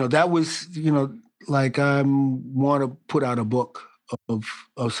that was like I want to put out a book of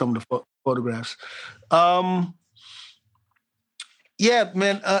some of the photographs. Yeah,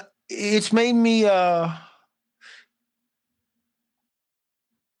 man, it's made me.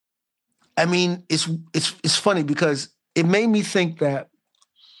 It's funny because it made me think that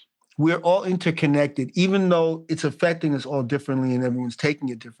we're all interconnected, even though it's affecting us all differently and everyone's taking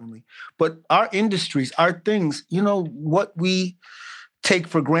it differently. But our industries, our things, what we take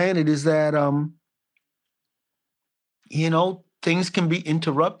for granted is that, things can be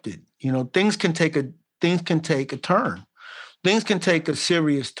interrupted. Things can take a turn. Things can take a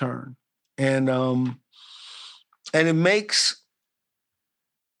serious turn, and it makes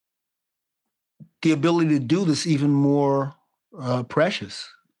the ability to do this even more precious.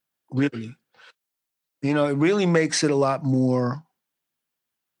 Really, it really makes it a lot more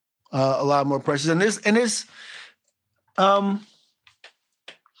precious. And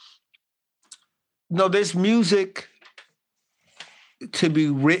there's music to be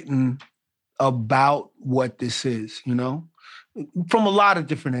written about what this is, from a lot of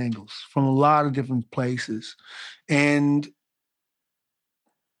different angles, from a lot of different places. And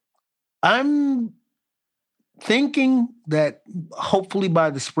I'm thinking that hopefully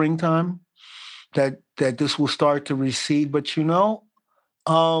by the springtime that this will start to recede. But, we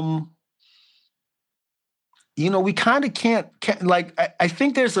kind of can't like, I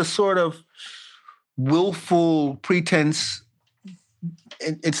think there's a sort of willful pretense.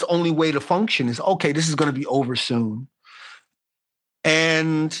 It's the only way to function is, okay, this is going to be over soon.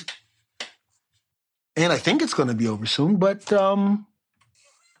 And I think it's going to be over soon, but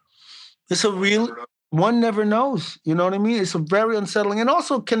it's a real, one never knows. You know what I mean? It's a very unsettling, and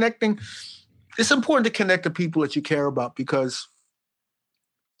also connecting. It's important to connect to people that you care about, because,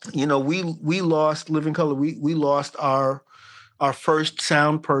 we lost Living Color. We lost our first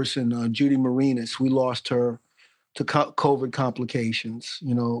sound person, Judy Marinas. We lost her to COVID complications.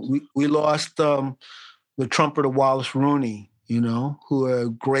 We lost the trumpeter Wallace Rooney, who a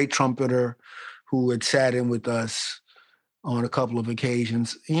great trumpeter who had sat in with us on a couple of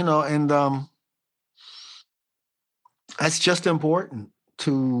occasions, and that's just important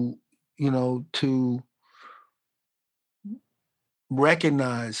to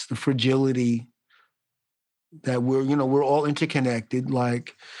recognize the fragility that we're all interconnected,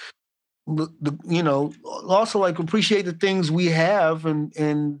 like, also like appreciate the things we have,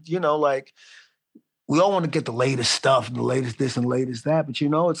 and like, we all want to get the latest stuff, the latest this and latest that, but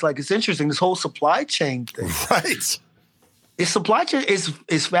it's like, it's interesting, this whole supply chain thing. Right. Its supply chain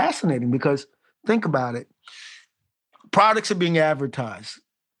is fascinating, because think about it. Products are being advertised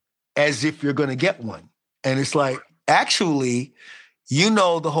as if you're going to get one. And it's like, actually,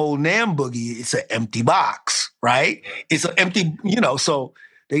 the whole Nam Boogie, it's an empty box, right? It's an empty, so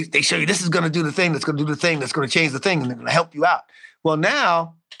they show you this is going to do the thing, that's going to do the thing, that's going to change the thing, and they're going to help you out. Well,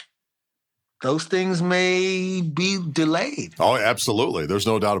 now, those things may be delayed. Oh, absolutely. There's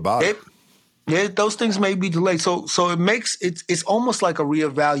no doubt about it. Those things may be delayed. So it makes, it's almost like a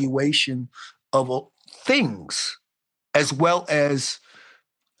reevaluation of things, as well as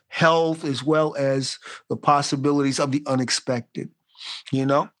health, as well as the possibilities of the unexpected,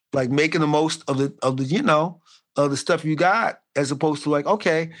 like making the most of the stuff you got, as opposed to like,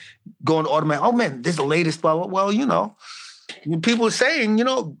 okay, going to automatic, oh man, this is the latest, blah, blah. Well, people are saying,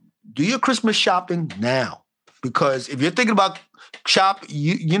 do your Christmas shopping now, because if you're thinking about shop,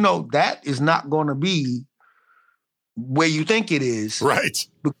 that is not going to be where you think it is. Right.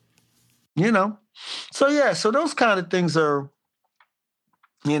 So yeah, so those kind of things are,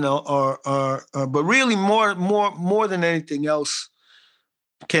 but really more than anything else,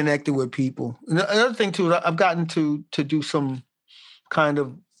 connected with people. And another thing too, I've gotten to do some kind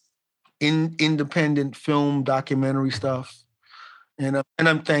of independent film documentary stuff. And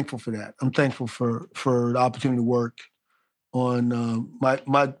I'm thankful for that. I'm thankful for the opportunity to work on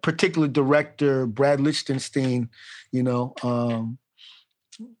my particular director, Brad Lichtenstein. He's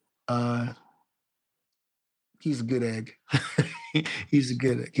a good egg. He's a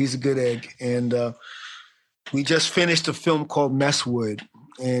good egg. And we just finished a film called Messwood,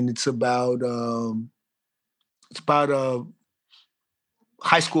 and it's about a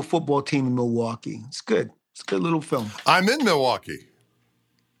high school football team in Milwaukee. It's good. It's a good little film. I'm in Milwaukee.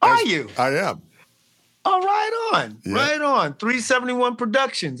 Are you? I am. Oh, right on. Yeah. Right on. 371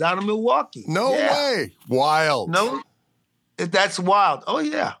 Productions out of Milwaukee. No way. Wild. No, that's wild. Oh,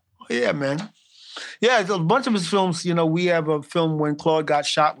 yeah. Oh, yeah, man. Yeah, a bunch of his films, we have a film, When Claude Got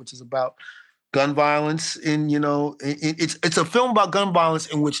Shot, which is about gun violence. And, it's a film about gun violence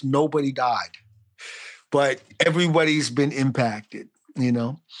in which nobody died, but everybody's been impacted, And,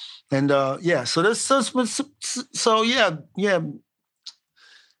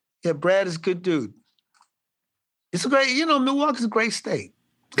 Yeah, Brad is a good dude. It's a great, Milwaukee's a great state.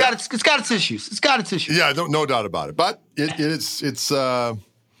 It's got its issues. It's got its issues. Yeah, no doubt about it. But it's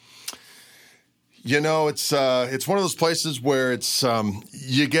It's one of those places where it's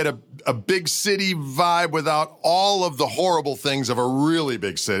you get a big city vibe without all of the horrible things of a really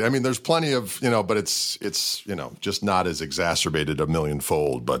big city. I mean, there's plenty of, but it's just not as exacerbated a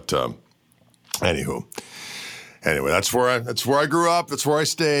millionfold. But anyway, that's where I grew up. That's where I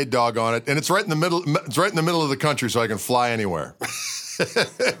stayed. Doggone it, and it's right in the middle. It's right in the middle of the country, so I can fly anywhere.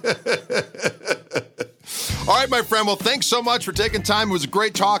 All right, my friend. Well, thanks so much for taking time. It was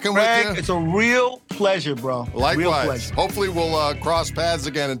great talking with you. It's a real pleasure, bro. Likewise. Real pleasure. Hopefully we'll cross paths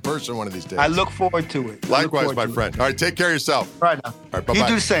again in person one of these days. I look forward to it. Likewise, my friend. All right, take care of yourself. Right now. All right, bye-bye. You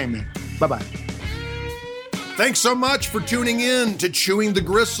do the same, man. Bye-bye. Thanks so much for tuning in to Chewing the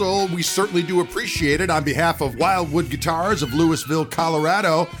Gristle. We certainly do appreciate it. On behalf of Wildwood Guitars of Louisville,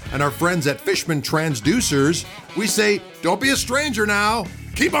 Colorado, and our friends at Fishman Transducers, we say, don't be a stranger now.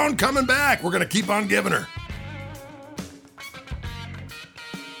 Keep on coming back. We're going to keep on giving her.